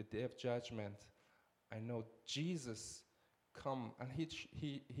 the day of judgment, I know Jesus come, and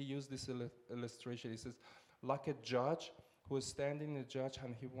he used this illustration. He says, like a judge who is standing the judge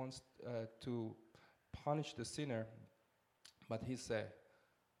and he wants to punish the sinner, but he said,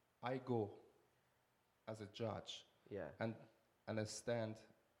 I go as a judge, Yeah. and I stand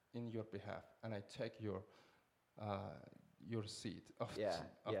in your behalf, and I take your seat of, Yeah,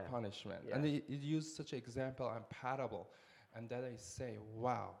 of yeah, punishment. yeah. And he used such an example and parable, and that I say,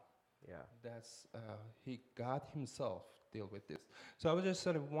 wow, Yeah. that's God himself deal with this. So I was just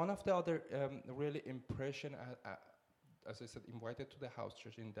sort of one of the other really impression, as I said, invited to the house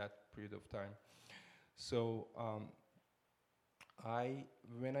church in that period of time. So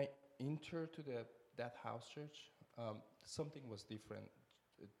when I entered to that house church, something was different.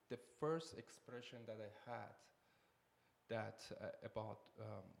 The first expression that I had about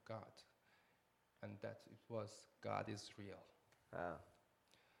God, and that it was God is real. Wow.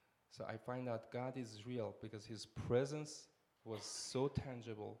 So I find out God is real because his presence was so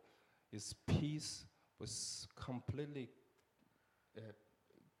tangible. His peace was completely,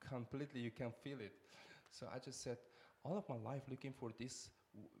 you can feel it. So I just said, all of my life looking for this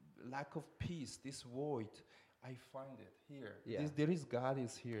lack of peace, this void, I find it here. Yeah. There is God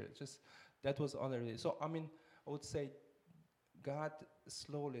is here. Just that was other. So I mean, I would say, God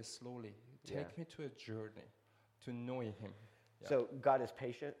slowly take me to a journey to knowing him. Yeah. So God is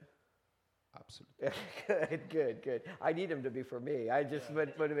patient? Absolutely. Good. I need him to be for me. I just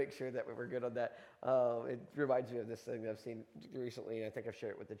want to make sure that we're good on that. It reminds me of this thing that I've seen recently, and I think I've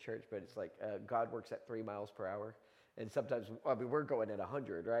shared it with the church, but it's like God works at 3 miles per hour. And sometimes, I mean, we're going at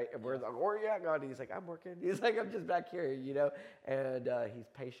 100, right? And we're like, oh, yeah, God. And he's like, I'm working. He's like, I'm just back here, you know? And he's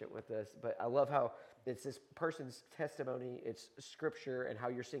patient with us. But I love how it's this person's testimony, it's scripture, and how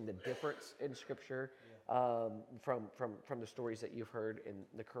you're seeing the difference in scripture from the stories that you've heard in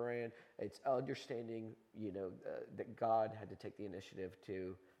the Quran. It's understanding, you know, that God had to take the initiative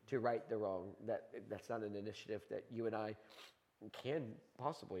to right the wrong. That's not an initiative that you and I can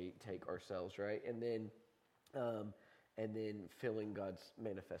possibly take ourselves, right? And then feeling God's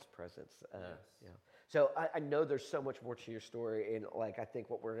manifest presence. Yes. Yeah. So I know there's so much more to your story, and like I think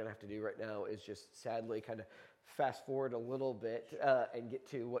what we're gonna have to do right now is just sadly kind of fast forward a little bit and get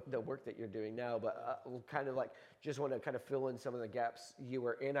to the work that you're doing now. But we'll kind of like just want to kind of fill in some of the gaps. You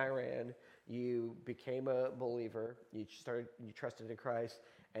were in Iran, you became a believer, you trusted in Christ,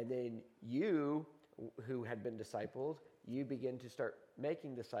 and then you, who had been discipled, you begin to start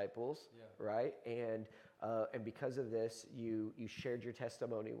making disciples, right? And because of this, you shared your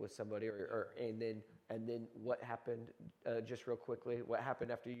testimony with somebody, and then what happened? Just real quickly, what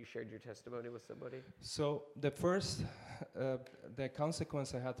happened after you shared your testimony with somebody? So the first, the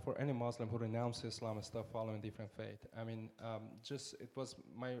consequence I had for any Muslim who renounced Islam and start following different faith. I mean, it was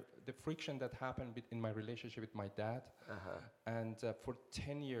the friction that happened in my relationship with my dad, and for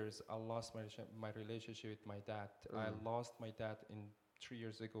 10 years I lost my relationship with my dad. I lost my dad in 3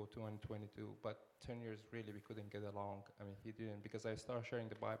 years ago, 2022, but 10 years really we couldn't get along. I mean, he didn't, because I started sharing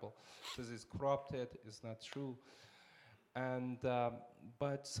the Bible. Says it's corrupted, it's not true. And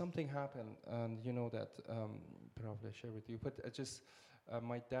but something happened, and you know that probably I share with you. But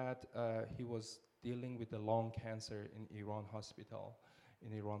my dad, he was dealing with a lung cancer in Iran hospital,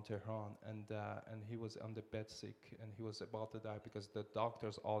 in Iran, Tehran, and he was on the bed sick, and he was about to die because the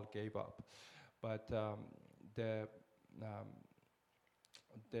doctors all gave up. But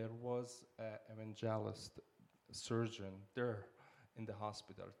there was an evangelist surgeon there in the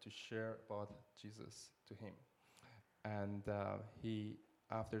hospital to share about Jesus to him. And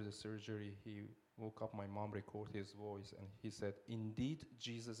after the surgery, he woke up, my mom recorded his voice, and he said, indeed,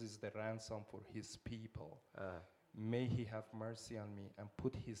 Jesus is the ransom for his people. May he have mercy on me and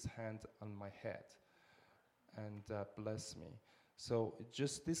put his hand on my head and bless me. So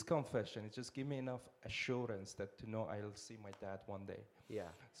just this confession, it just gave me enough assurance that to know I'll see my dad one day. Yeah.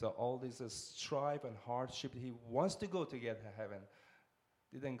 So all this strife and hardship, he wants to go to get to heaven.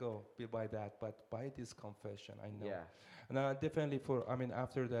 Didn't go by that, but by this confession, I know. Yeah. And definitely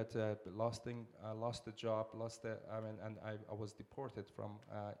after that, lost the job, and I was deported from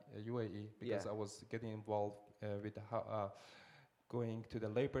UAE because I was getting involved with going to the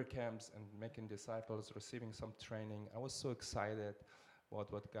labor camps and making disciples, receiving some training. I was so excited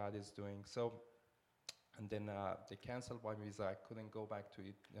about what God is doing. So, and then they canceled my visa. I couldn't go back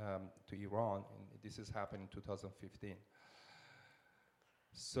to Iran. And this has happened in 2015.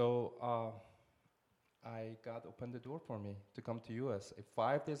 So I God opened the door for me to come to US. In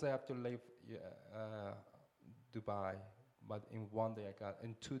 5 days I have to leave Dubai, but in 1 day I got,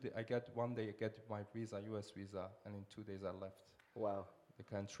 in 2 days, I got 1 day I get my visa, US visa, and in 2 days I left Wow. the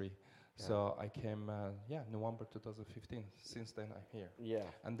country. Yeah. So I came, November 2015. Since then I'm here. Yeah.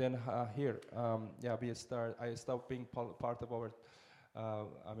 And then here, I started being part of our,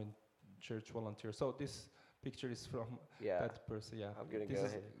 church volunteer. So this picture is from Yeah. that person. Yeah, I'm gonna This go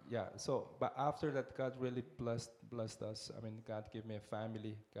is- ahead. Yeah. So, but after that, God really blessed us. I mean, God gave me a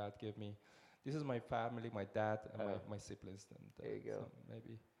family. God gave me. This is my family, my dad, and my siblings. And, There you go. So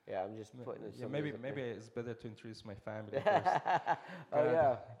maybe. Yeah, I'm just putting Yeah, some of maybe these up there. maybe it's better to introduce my family first. Oh God,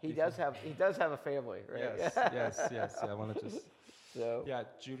 yeah, he before- does have a family, right? Yes. Yeah, I want to just. So Yeah,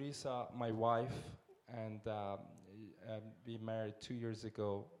 Jurisa, my wife, and we married 2 years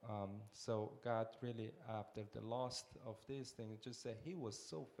ago. So God really, after the loss of this thing, just said He was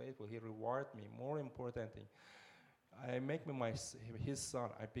so faithful. He rewarded me. More importantly, I make me His son.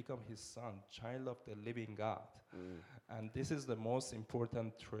 I become His son, child of the living God. And this is the most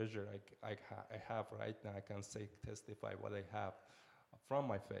important treasure I have right now. I can testify what I have from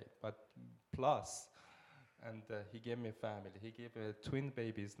my faith. But plus, and He gave me a family. He gave twin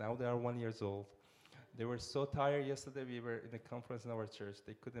babies. Now they are 1 year old. They were so tired yesterday. We were in a conference in our church.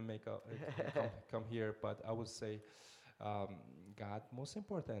 They couldn't come here. But I would say, God, most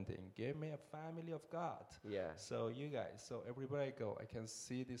important thing, give me a family of God. yeah, So you guys, so everywhere I go, I can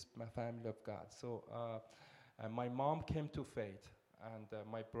see this my family of God. So and my mom came to faith, and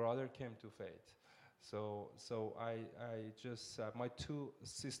my brother came to faith. So I just my 2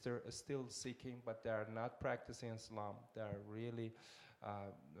 sisters are still seeking, but they are not practicing Islam. They are really.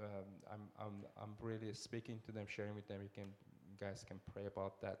 I'm really speaking to them, sharing with them. You guys can pray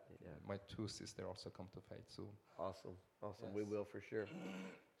about that. Yeah. My 2 sisters also come to faith soon. awesome. We Yes. will for sure.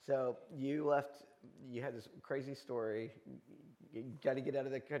 So you left. You had this crazy story. You got to get out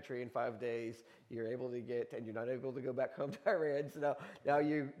of the country in 5 days. You're able to get, and you're not able to go back home to Iran. So now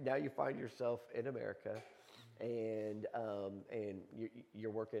you find yourself in America, and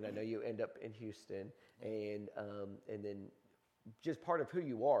you're working. I know you end up in Houston, and then just part of who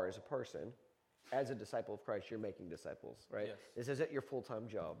you are as a person, as a disciple of Christ, you're making disciples, right? Yes. This isn't your full-time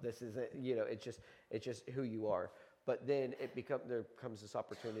job. This isn't, it's just who you are. But then there comes this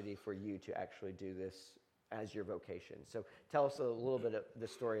opportunity for you to actually do this as your vocation. So tell us a little bit of the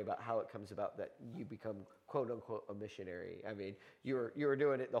story about how it comes about that you become quote unquote a missionary. I mean, you were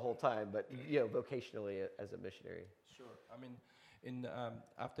doing it the whole time, but vocationally as a missionary. Sure. I mean,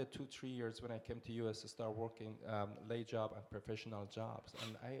 after 2-3 years when I came to US to start working lay job and professional jobs,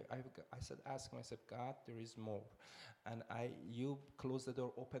 and I said, ask myself, God, there is more, and you close the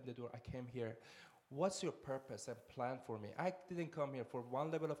door, open the door. I came here. What's your purpose and plan for me? I didn't come here for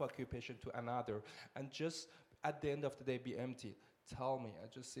one level of occupation to another, and just at the end of the day be empty. Tell me.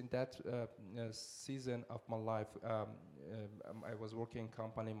 Just in that season of my life, I was working in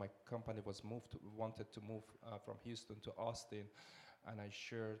company. My company wanted to move from Houston to Austin, and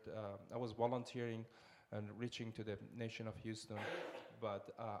I was volunteering and reaching to the nation of Houston.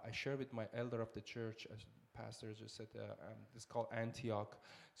 But I shared with my elder of the church, pastor just said, it's called Antioch.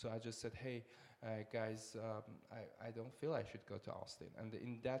 So I just said, hey, guys, I don't feel I should go to Austin. And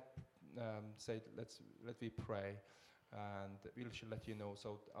in that, said, let me pray. And we should let you know.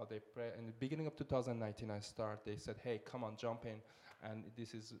 So they pray. In the beginning of 2019, they said, hey, come on, jump in. And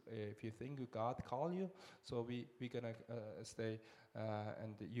this is, if you think God call you, so we're going to stay.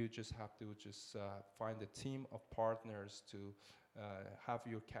 And you just have to find a team of partners to have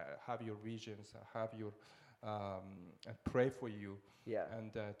your regions, have your, and pray for you. Yeah.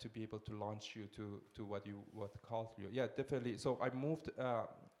 And to be able to launch you to what called you. Yeah, definitely. So I moved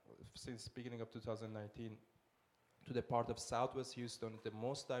since beginning of 2019 to the part of Southwest Houston, the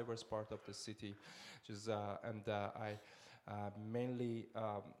most diverse part of the city, I mainly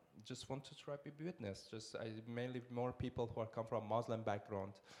just want to try to be witness. Mainly more people who come from Muslim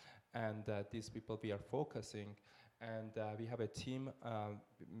background, and these people we are focusing, and we have a team,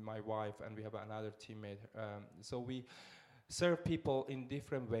 my wife, and we have another teammate. So we serve people in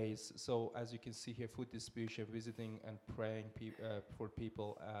different ways. So as you can see here, food distribution, visiting and praying for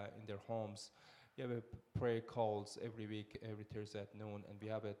people in their homes. Yeah, we have prayer calls every week, every Thursday at noon, and we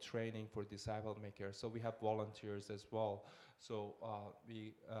have a training for disciple makers. So we have volunteers as well. So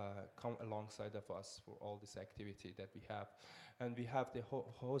we come alongside of us for all this activity that we have, and we have the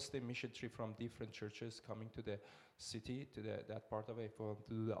host a mission trip from different churches coming to the city, to that part of it, for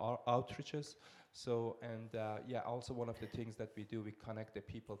to do the outreaches. So and yeah, also one of the things that we do, we connect the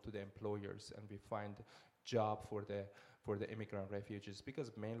people to the employers, and we find job for the immigrant refugees,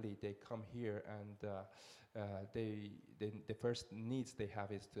 because mainly they come here and the first needs they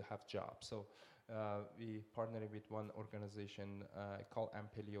have is to have jobs. So we partnering with one organization called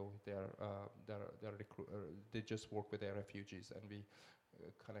Ampelio. They just work with the refugees, and we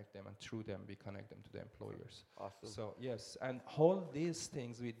connect them, and through them we connect them to the employers. Awesome. So yes, and all these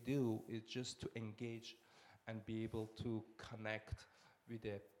things we do is just to engage and be able to connect with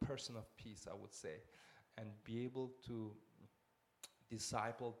a person of peace, I would say, and be able to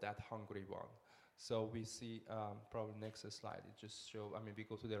disciple that hungry one. So we see probably next slide. It just show. I mean, we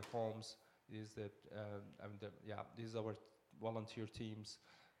go to their homes. It is that yeah. These are our volunteer teams.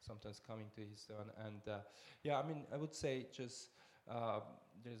 Sometimes coming to Houston, and yeah. I mean, I would say just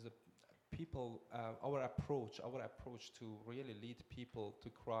there's a people. Our approach to really lead people to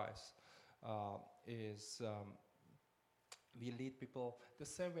Christ is. We lead people the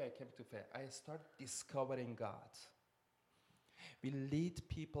same way I came to faith. I start discovering God. We lead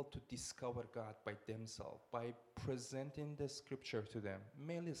people to discover God by themselves, by presenting the scripture to them.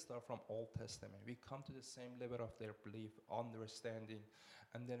 Mainly start from Old Testament. We come to the same level of their belief, understanding,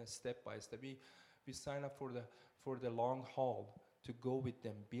 and then step by step. We sign up for the long haul, to go with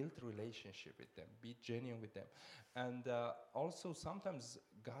them, build relationship with them, be genuine with them. And also sometimes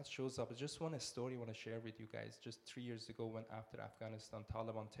God shows up. I just want a story I want to share with you guys. Just 3 years ago, when after Afghanistan,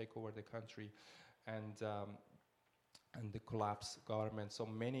 Taliban take over the country, and the collapse government, so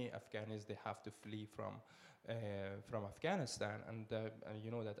many Afghanis, they have to flee from Afghanistan. And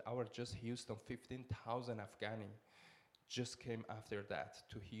you know that our just Houston, 15,000 Afghani just came after that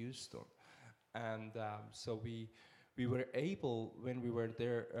to Houston. And so we were able, when we were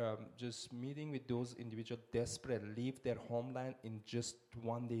there, just meeting with those individuals desperate, leave their homeland in just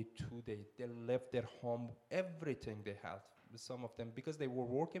 1 day, 2 days. They left their home, everything they had. Some of them, because they were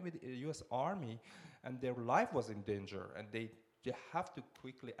working with the U.S. Army, and their life was in danger, and they have to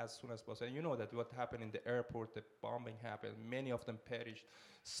quickly, as soon as possible. And you know that what happened in the airport, the bombing happened, many of them perished.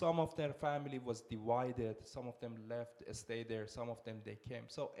 Some of their family was divided, some of them left, stayed there, some of them they came.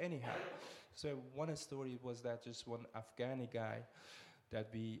 So anyhow, so one story was that just one Afghani guy that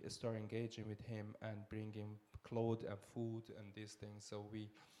we start engaging with him and bringing clothes and food and these things. So we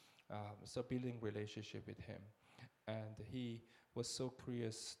start building relationship with him. And he was so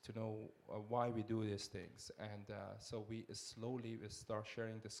curious to know why we do these things. And so we slowly start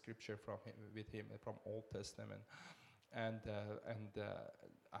sharing the scripture with him from Old Testament. And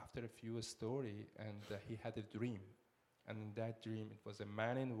after a few stories, and he had a dream. And in that dream, it was a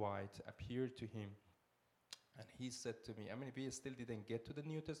man in white appeared to him. And he said to me, I mean, we still didn't get to the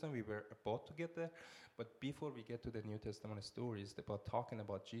New Testament. We were about to get there. But before we get to the New Testament stories about talking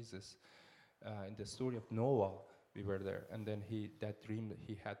about Jesus, in the story of Noah, we were there. And then he had dream, and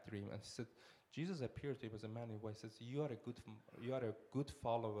he said, Jesus appeared to him as a man in white. He says, you are a good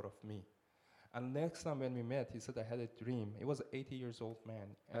follower of me. And next time when we met, he said, I had a dream. He was an 80 years old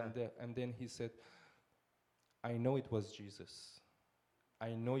man. And then he said, I know it was Jesus.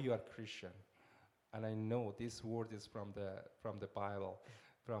 I know you are Christian. And I know this word is from the Bible,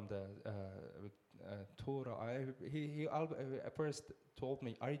 from the Torah. He at first told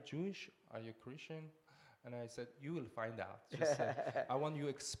me, are you Jewish? Are you Christian? And I said, you will find out. Just I want you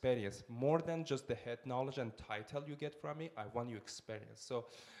experience. More than just the head knowledge and title you get from me, I want you experience. So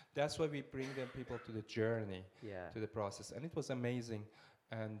that's why we bring them people to the journey, to the process. And it was amazing.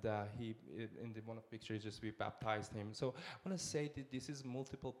 And he, in the one of the pictures, just we baptized him. So I want to say that this is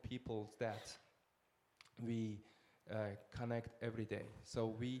multiple people that we connect every day.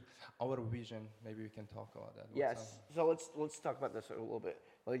 So our vision, maybe we can talk about that. Yes. So let's talk about this a little bit.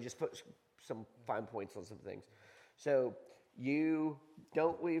 Let me just put some fine points on some things. So you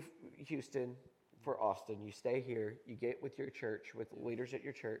don't leave Houston for Austin. You stay here. You get with your church, with leaders at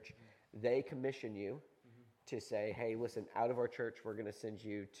your church. They commission you to say, hey, listen, out of our church, we're going to send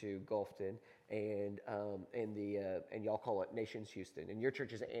you to Gulfton, and y'all call it Nations Houston, and your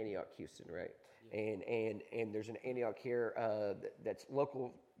church is Antioch Houston, right? Yeah. And there's an Antioch here that's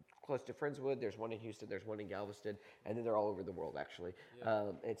local, close to Friendswood. There's one in Houston. There's one in Galveston, and then they're all over the world. Actually,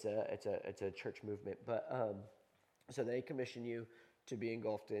 it's a church movement. But so they commission you to be in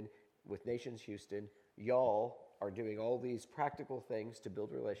Gulfton with Nations Houston. Y'all are doing all these practical things to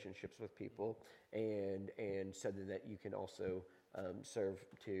build relationships with people, and so that you can also serve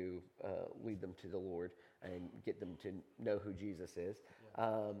to lead them to the Lord and get them to know who Jesus is.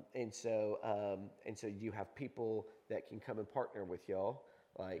 And so you have people that can come and partner with y'all.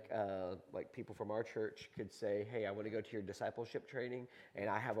 Like people from our church could say, "Hey, I want to go to your discipleship training, and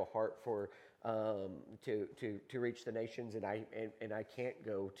I have a heart for to reach the nations, and I can't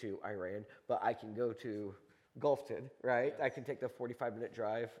go to Iran, but I can go to Gulfton, right? I can take the 45-minute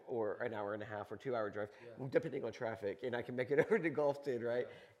drive, or an hour and a half, or 2-hour drive, depending on traffic, and I can make it over to Gulfton, right?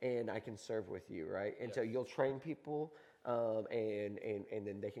 And I can serve with you, right? And so you'll train people, and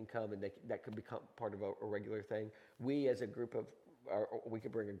then they can come, and that could become part of a regular thing. We as a group of we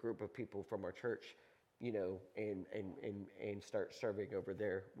could bring a group of people from our church, and start serving over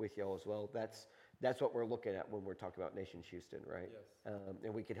there with y'all as well. That's what we're looking at when we're talking about Nations Houston, right? Yes.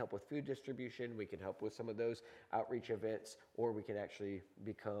 And we can help with food distribution. We can help with some of those outreach events, or we can actually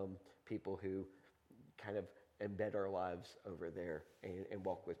become people who kind of embed our lives over there and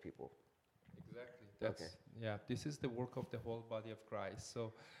walk with people. Exactly. Yeah, this is the work of the whole body of Christ.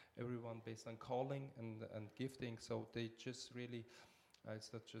 So everyone based on calling and gifting. So they just really,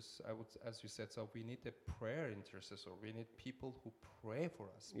 it's not just, as you said, so we need a prayer intercessor. We need people who pray for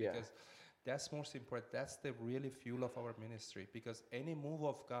us, because that's most important. That's the really fuel of our ministry, because any move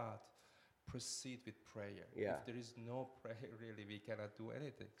of God proceed with prayer. Yeah. If there is no prayer, really, we cannot do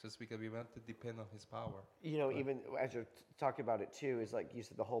anything, just because we want to depend on His power. Even as you're talking about it too, is like you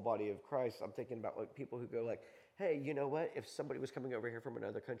said, the whole body of Christ. I'm thinking about like people who go like, hey, you know what? If somebody was coming over here from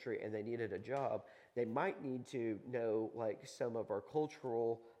another country and they needed a job, they might need to know like some of our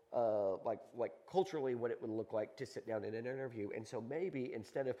cultural, like culturally what it would look like to sit down in an interview. And so maybe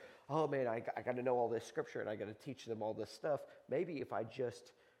instead of, oh man, I got to know all this scripture and I got to teach them all this stuff, maybe if I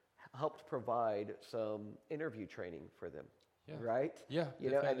just helped provide some interview training for them. Yeah. Right? Yeah.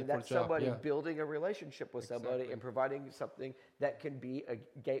 And that's somebody building a relationship with somebody and providing something that can be a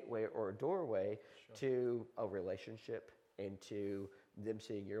gateway or a doorway to a relationship and to them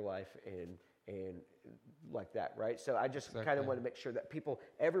seeing your life and like that, right? So I just kind of want to make sure that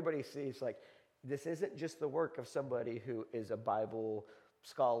everybody sees like, this isn't just the work of somebody who is a Bible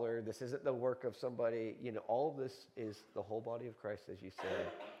scholar. This isn't the work of somebody, all of this is the whole body of Christ, as you said,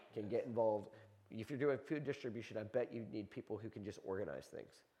 can get involved. If you're doing food distribution, I bet you need people who can just organize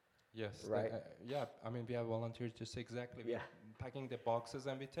things. Yes. Right? I mean, we have volunteers just exactly. Yeah. Packing the boxes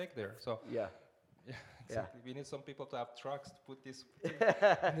and we take there. So yeah. Yeah, exactly. We need some people to have trucks to put this in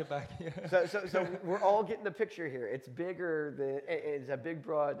the back. Yeah. So we're all getting the picture here. It's bigger than, it's a big,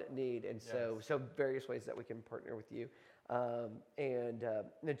 broad need, and so various ways that we can partner with you. And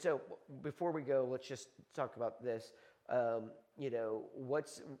so before we go, let's just talk about this.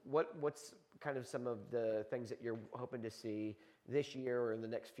 What's kind of some of the things that you're hoping to see this year or in the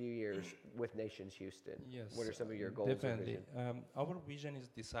next few years with Nations Houston? Yes. What are some of your goals? Definitely. Our vision is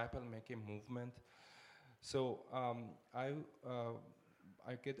disciple-making movement. So I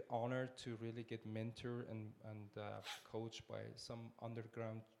get honored to really get mentored and coached by some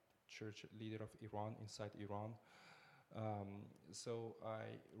underground church leader of Iran, inside Iran. So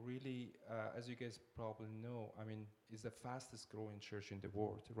I really, as you guys probably know, I mean, it's the fastest growing church in the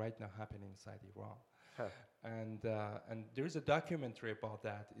world right now happening inside Iran. Huh. And there is a documentary about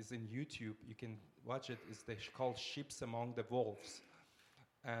that. It's in YouTube. You can watch it. It's called Ships Among the Wolves.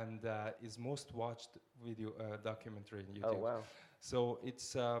 And is most watched video documentary in YouTube. Oh, wow. So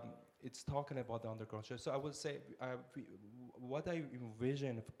it's talking about the underground church. So I would say what I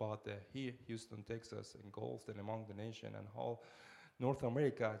envision about here, Houston, Texas, and Gulfton, among the nation, and whole North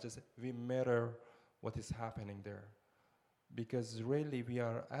America, just we matter what is happening there, because really we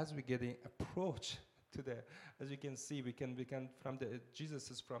are, as we getting approach to the, as you can see, we can from the Jesus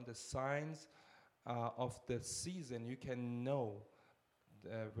is from the signs of the season. You can know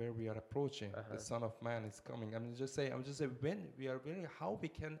where we are approaching. The Son of Man is coming. I'm just saying when we are really how we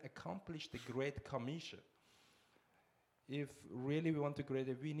can accomplish the Great Commission. If really we want to create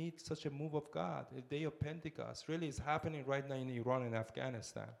it, we need such a move of God. The day of Pentecost really is happening right now in Iran and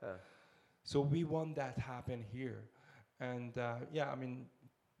Afghanistan. So we want that happen here. And I mean,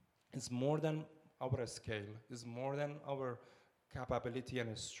 it's more than our scale. It's more than our capability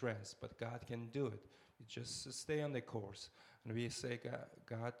and strength, but God can do it. We just stay on the course. And we say,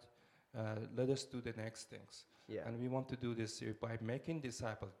 God, let us do the next things. Yeah. And we want to do this by making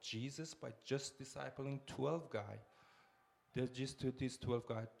disciples. Jesus, by just discipling 12 guys, these 12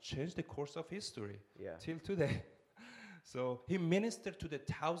 guys changed the course of history till today. So he ministered to the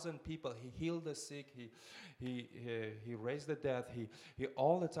 1,000 people. He healed the sick. He raised the dead. He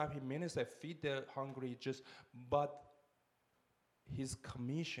all the time he ministered, feed the hungry. But his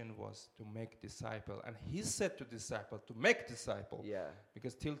commission was to make disciple, and he said to disciple to make disciple. Yeah.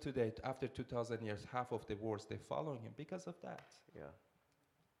 Because till today, after 2,000 years, half of the world they following him because of that. Yeah.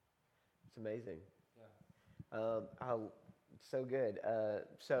 It's amazing. Yeah. So good.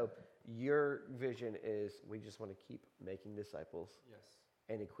 So your vision is we just want to keep making disciples Yes.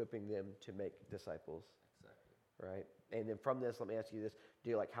 and equipping them to make disciples, Exactly. right? And then from this, let me ask you this: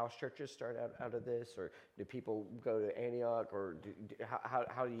 do like house churches start out of this, or do people go to Antioch, or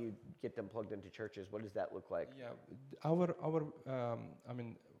how do you get them plugged into churches? What does that look like? Yeah. Our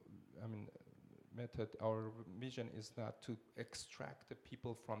method, our vision is not to extract the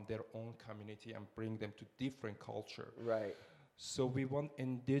people from their own community and bring them to different culture. Right. So we want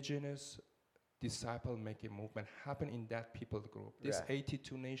indigenous disciple-making movement happen in that people group. This Yeah.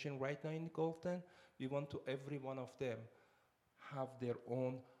 82 nation right now in Gulfton, we want to every one of them have their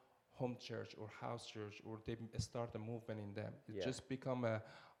own home church or house church, or they start a movement in them. It Yeah. just become a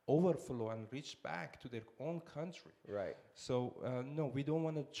overflow and reach back to their own country. Right. So no, we don't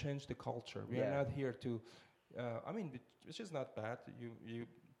want to change the culture. We Yeah. are not here to. Which is not bad. You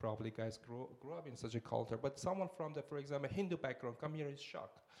probably guys grew up in such a culture, but someone from the, for example, Hindu background come here is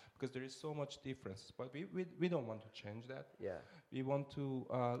shocked because there is so much difference. But we don't want to change that. Yeah. We want to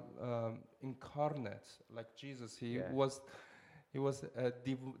incarnate like Jesus. He Yeah. was a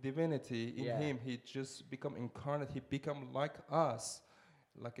divinity in Yeah. him. He just become incarnate. He become like us,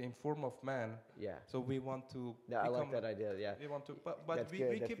 like in form of man. Yeah. So we want to. No, I like become that idea. Yeah. we want to, but That's we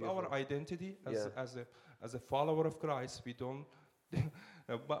good, that's keep our beautiful. identity Yeah. as a follower of Christ. We don't,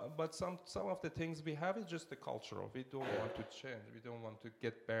 but some of the things we have is just the cultural. We don't want to change. We don't want to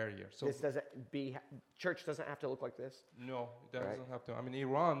get barriers. So This doesn't church doesn't have to look like this. no, it doesn't Right. have to.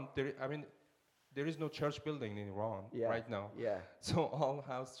 Iran. There is no church building in Iran Yeah. right now. Yeah. So all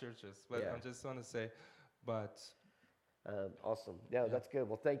house churches. But Yeah. I just want to say, but Awesome. Yeah, that's good.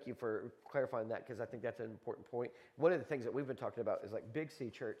 Well, thank you for clarifying that, because I think that's an important point. One of the things that we've been talking about is like Big C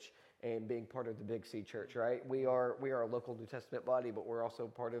Church and being part of the Big C Church, right? We are a local New Testament body, but we're also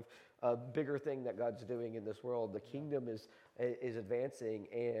part of a bigger thing that God's doing in this world. The kingdom is advancing,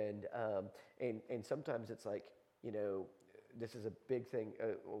 and sometimes it's like, this is a big thing.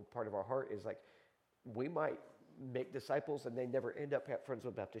 Part of our heart is like, we might make disciples and they never end up at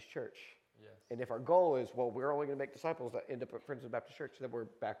Friendswood Baptist Church. yes. And if our goal is, well, we're only going to make disciples that end up at Friendswood Baptist Church, then we're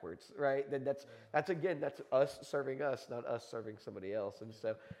backwards, right? Then that's us serving us, not us serving somebody else. And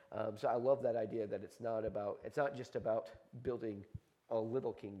so I love that idea that it's not just about building a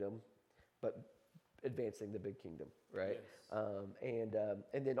little kingdom, but advancing the big kingdom, right? Yes.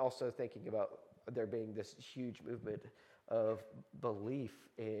 And then also thinking about there being this huge movement of belief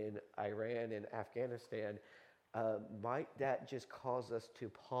in Iran and Afghanistan. Might that just cause us to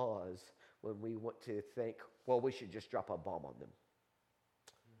pause when we want to think, well, we should just drop a bomb on them?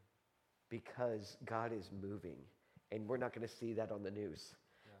 Because God is moving, and we're not going to see that on the news.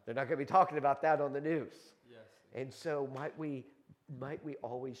 Yeah. They're not going to be talking about that on the news. Yes. And so might we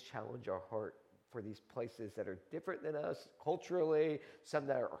always challenge our heart for these places that are different than us culturally, some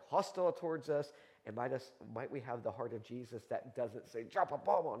that are hostile towards us, and might we have the heart of Jesus that doesn't say, drop a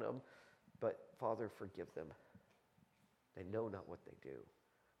bomb on them, but Father, forgive them. They know not what they do,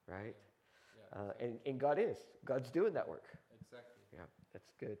 right? Yeah. And God's doing that work. Exactly. Yeah,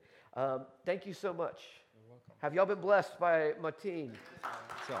 that's good. Thank you so much. You're welcome. Have y'all been blessed by Mateen?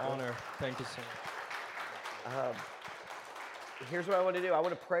 It's an honor. Thank you so much. Here's what I want to do. I want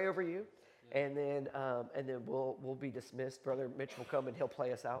to pray over you, and then we'll be dismissed. Brother Mitch will come and he'll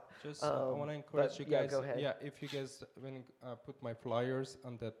play us out. Just I want to encourage you yeah, guys. go ahead. Yeah, if you guys when put my flyers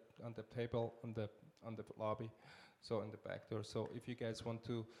on the table on the lobby, so in the back door. So if you guys want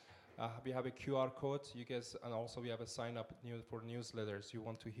to, we have a QR code. You guys, and also we have a sign up for newsletters. You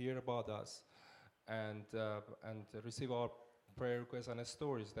want to hear about us, and receive our prayer requests and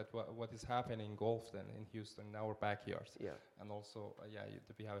stories that what is happening in Gulfton, in Houston, in our backyards. Yeah. And also,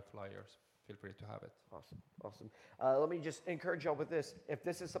 we have flyers. Feel free to have it. Awesome. Let me just encourage y'all with this. If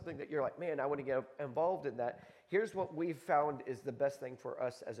this is something that you're like, man, I want to get involved in that, here's what we've found is the best thing for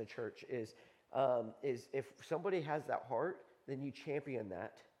us as a church is if somebody has that heart, then you champion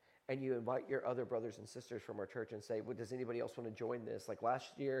that. And you invite your other brothers and sisters from our church and say, well, does anybody else want to join this? Like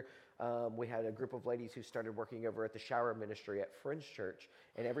last year, we had a group of ladies who started working over at the shower ministry at Friends Church.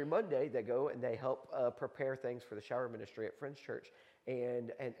 And every Monday, they go and they help prepare things for the shower ministry at Friends Church.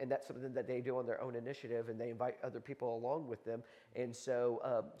 And that's something that they do on their own initiative, and they invite other people along with them. And so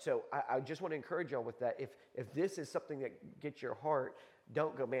I just want to encourage y'all with that. If this is something that gets your heart,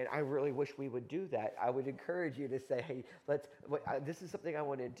 don't go, man, I really wish we would do that. I would encourage you to say, hey, this is something I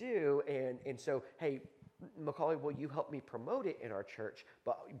want to do. And so, hey, Macaulay, will you help me promote it in our church?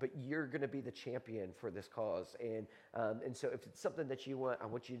 But you're going to be the champion for this cause. And so if it's something that you want, I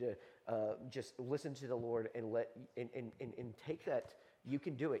want you to just listen to the Lord and and take that. You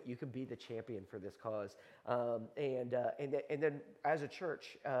can do it. You can be the champion for this cause. And then as a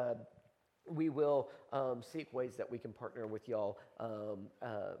church, we will seek ways that we can partner with y'all, on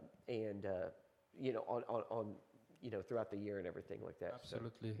throughout the year and everything like that.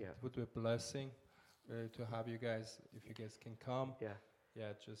 Absolutely. So, yeah. It would be a blessing to have you guys, if you guys can come. Yeah.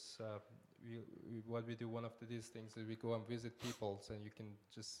 Yeah, just what we do, one of these things is we go and visit people, so you can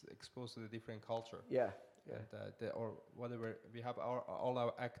just expose to the different culture. Yeah. Yeah. And or whatever, we have all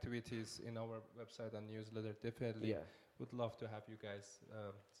our activities in our website and newsletter. Definitely, Yeah. would love to have you guys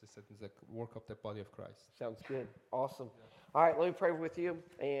assist in the work of the body of Christ. Sounds good. Awesome. All right, let me pray with you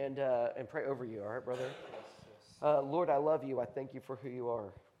and pray over you. All right, brother. Yes. Lord, I love you. I thank you for who you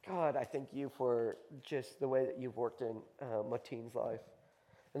are. God, I thank you for just the way that you've worked in Mateen's life.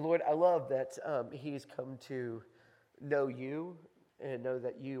 And Lord, I love that he's come to know you and know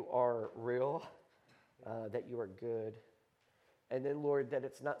that you are real, that you are good. And then, Lord, that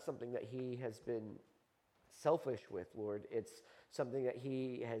it's not something that he has been selfish with, Lord. It's something that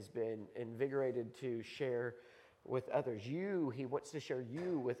he has been invigorated to share with others. He wants to share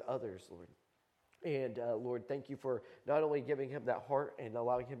you with others, Lord. And Lord, thank you for not only giving him that heart and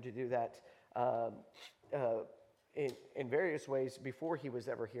allowing him to do that in various ways before he was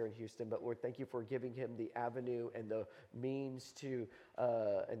ever here in Houston, but Lord, thank you for giving him the avenue and the means to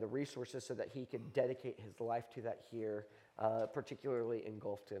and the resources so that he could dedicate his life to that here, particularly in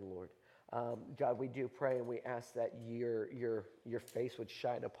Gulfton, Lord. God, we do pray and we ask that your face would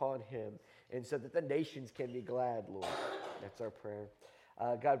shine upon him, and so that the nations can be glad, Lord. That's our prayer.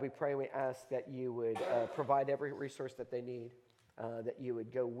 God, we pray and we ask that you would provide every resource that they need, that you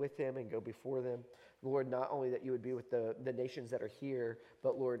would go with them and go before them. Lord, not only that you would be with the nations that are here,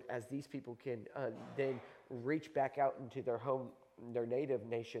 but Lord, as these people can then reach back out into their native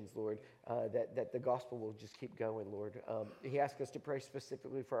nations, Lord, that the gospel will just keep going, Lord. He asked us to pray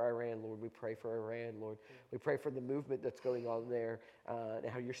specifically for Iran, Lord. We pray for Iran, Lord. We pray for the movement that's going on there, and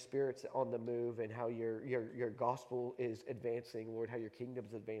how your spirit's on the move, and how your gospel is advancing, Lord, how your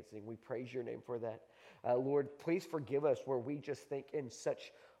kingdom's advancing. We praise your name for that. Lord, please forgive us where we just think in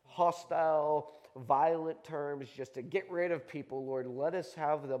such hostile, violent terms just to get rid of people, Lord. Let us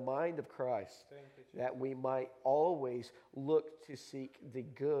have the mind of Christ, that we might always look to seek the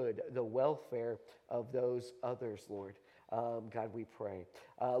good, the welfare of those others, Lord. God, we pray.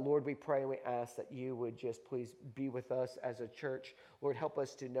 Lord, we pray and we ask that you would just please be with us as a church. Lord, help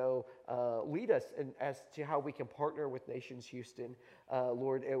us to know, lead us as to how we can partner with Nations Houston.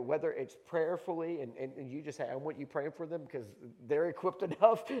 Lord, whether it's prayerfully and you just say, I want you praying for them because they're equipped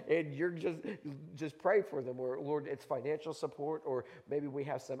enough, and you're just pray for them. Or Lord, it's financial support, or maybe we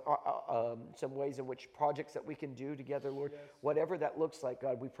have some ways in which projects that we can do together, Lord. Yes. Whatever that looks like,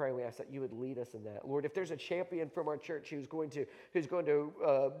 God, we pray and we ask that you would lead us in that. Lord, if there's a champion from our church who's going to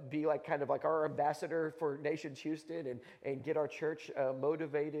be like kind of like our ambassador for Nations Houston and get our church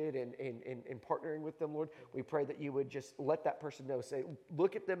motivated and partnering with them, Lord, we pray that you would just let that person know. Say,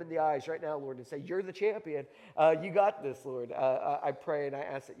 look at them in the eyes right now, Lord, and say, you're the champion. You got this, Lord. I pray and I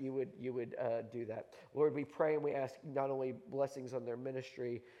ask that you would do that. Lord, we pray and we ask not only blessings on their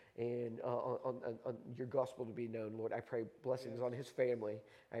ministry and on your gospel to be known, Lord. I pray blessings on his family.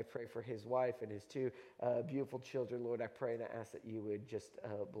 I pray for his wife and his two beautiful children, Lord. I pray and I ask that you would just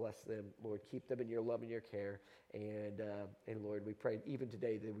bless them, Lord. Keep them in your love and your care. And Lord, we pray even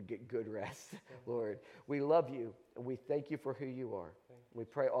today they would get good rest, Lord. We love you and we thank you for who you are. We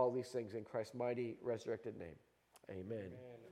pray all these things in Christ's mighty resurrected name. Amen.